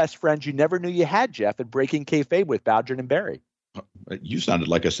three best friends you never knew you had, Jeff, at Breaking Kayfabe with Bowdrin and Barry. You sounded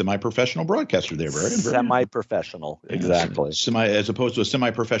like a semi-professional broadcaster there, Barry. Semi-professional, exactly. As opposed to a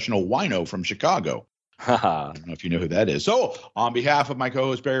semi-professional wino from Chicago. I don't know if you know who that is. So on behalf of my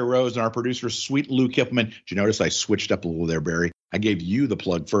co-host Barry Rose and our producer, Sweet Lou Kippelman, did you notice I switched up a little there, Barry? I gave you the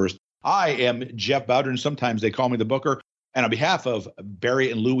plug first. I am Jeff Bowdrin. Sometimes they call me the Booker. And on behalf of Barry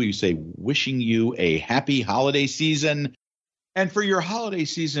and Lou, we say wishing you a happy holiday season. And for your holiday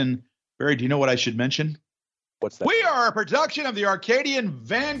season, Barry, do you know what I should mention? What's that? We are a production of the Arcadian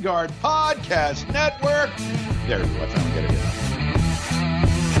Vanguard Podcast Network. There, let's not get it.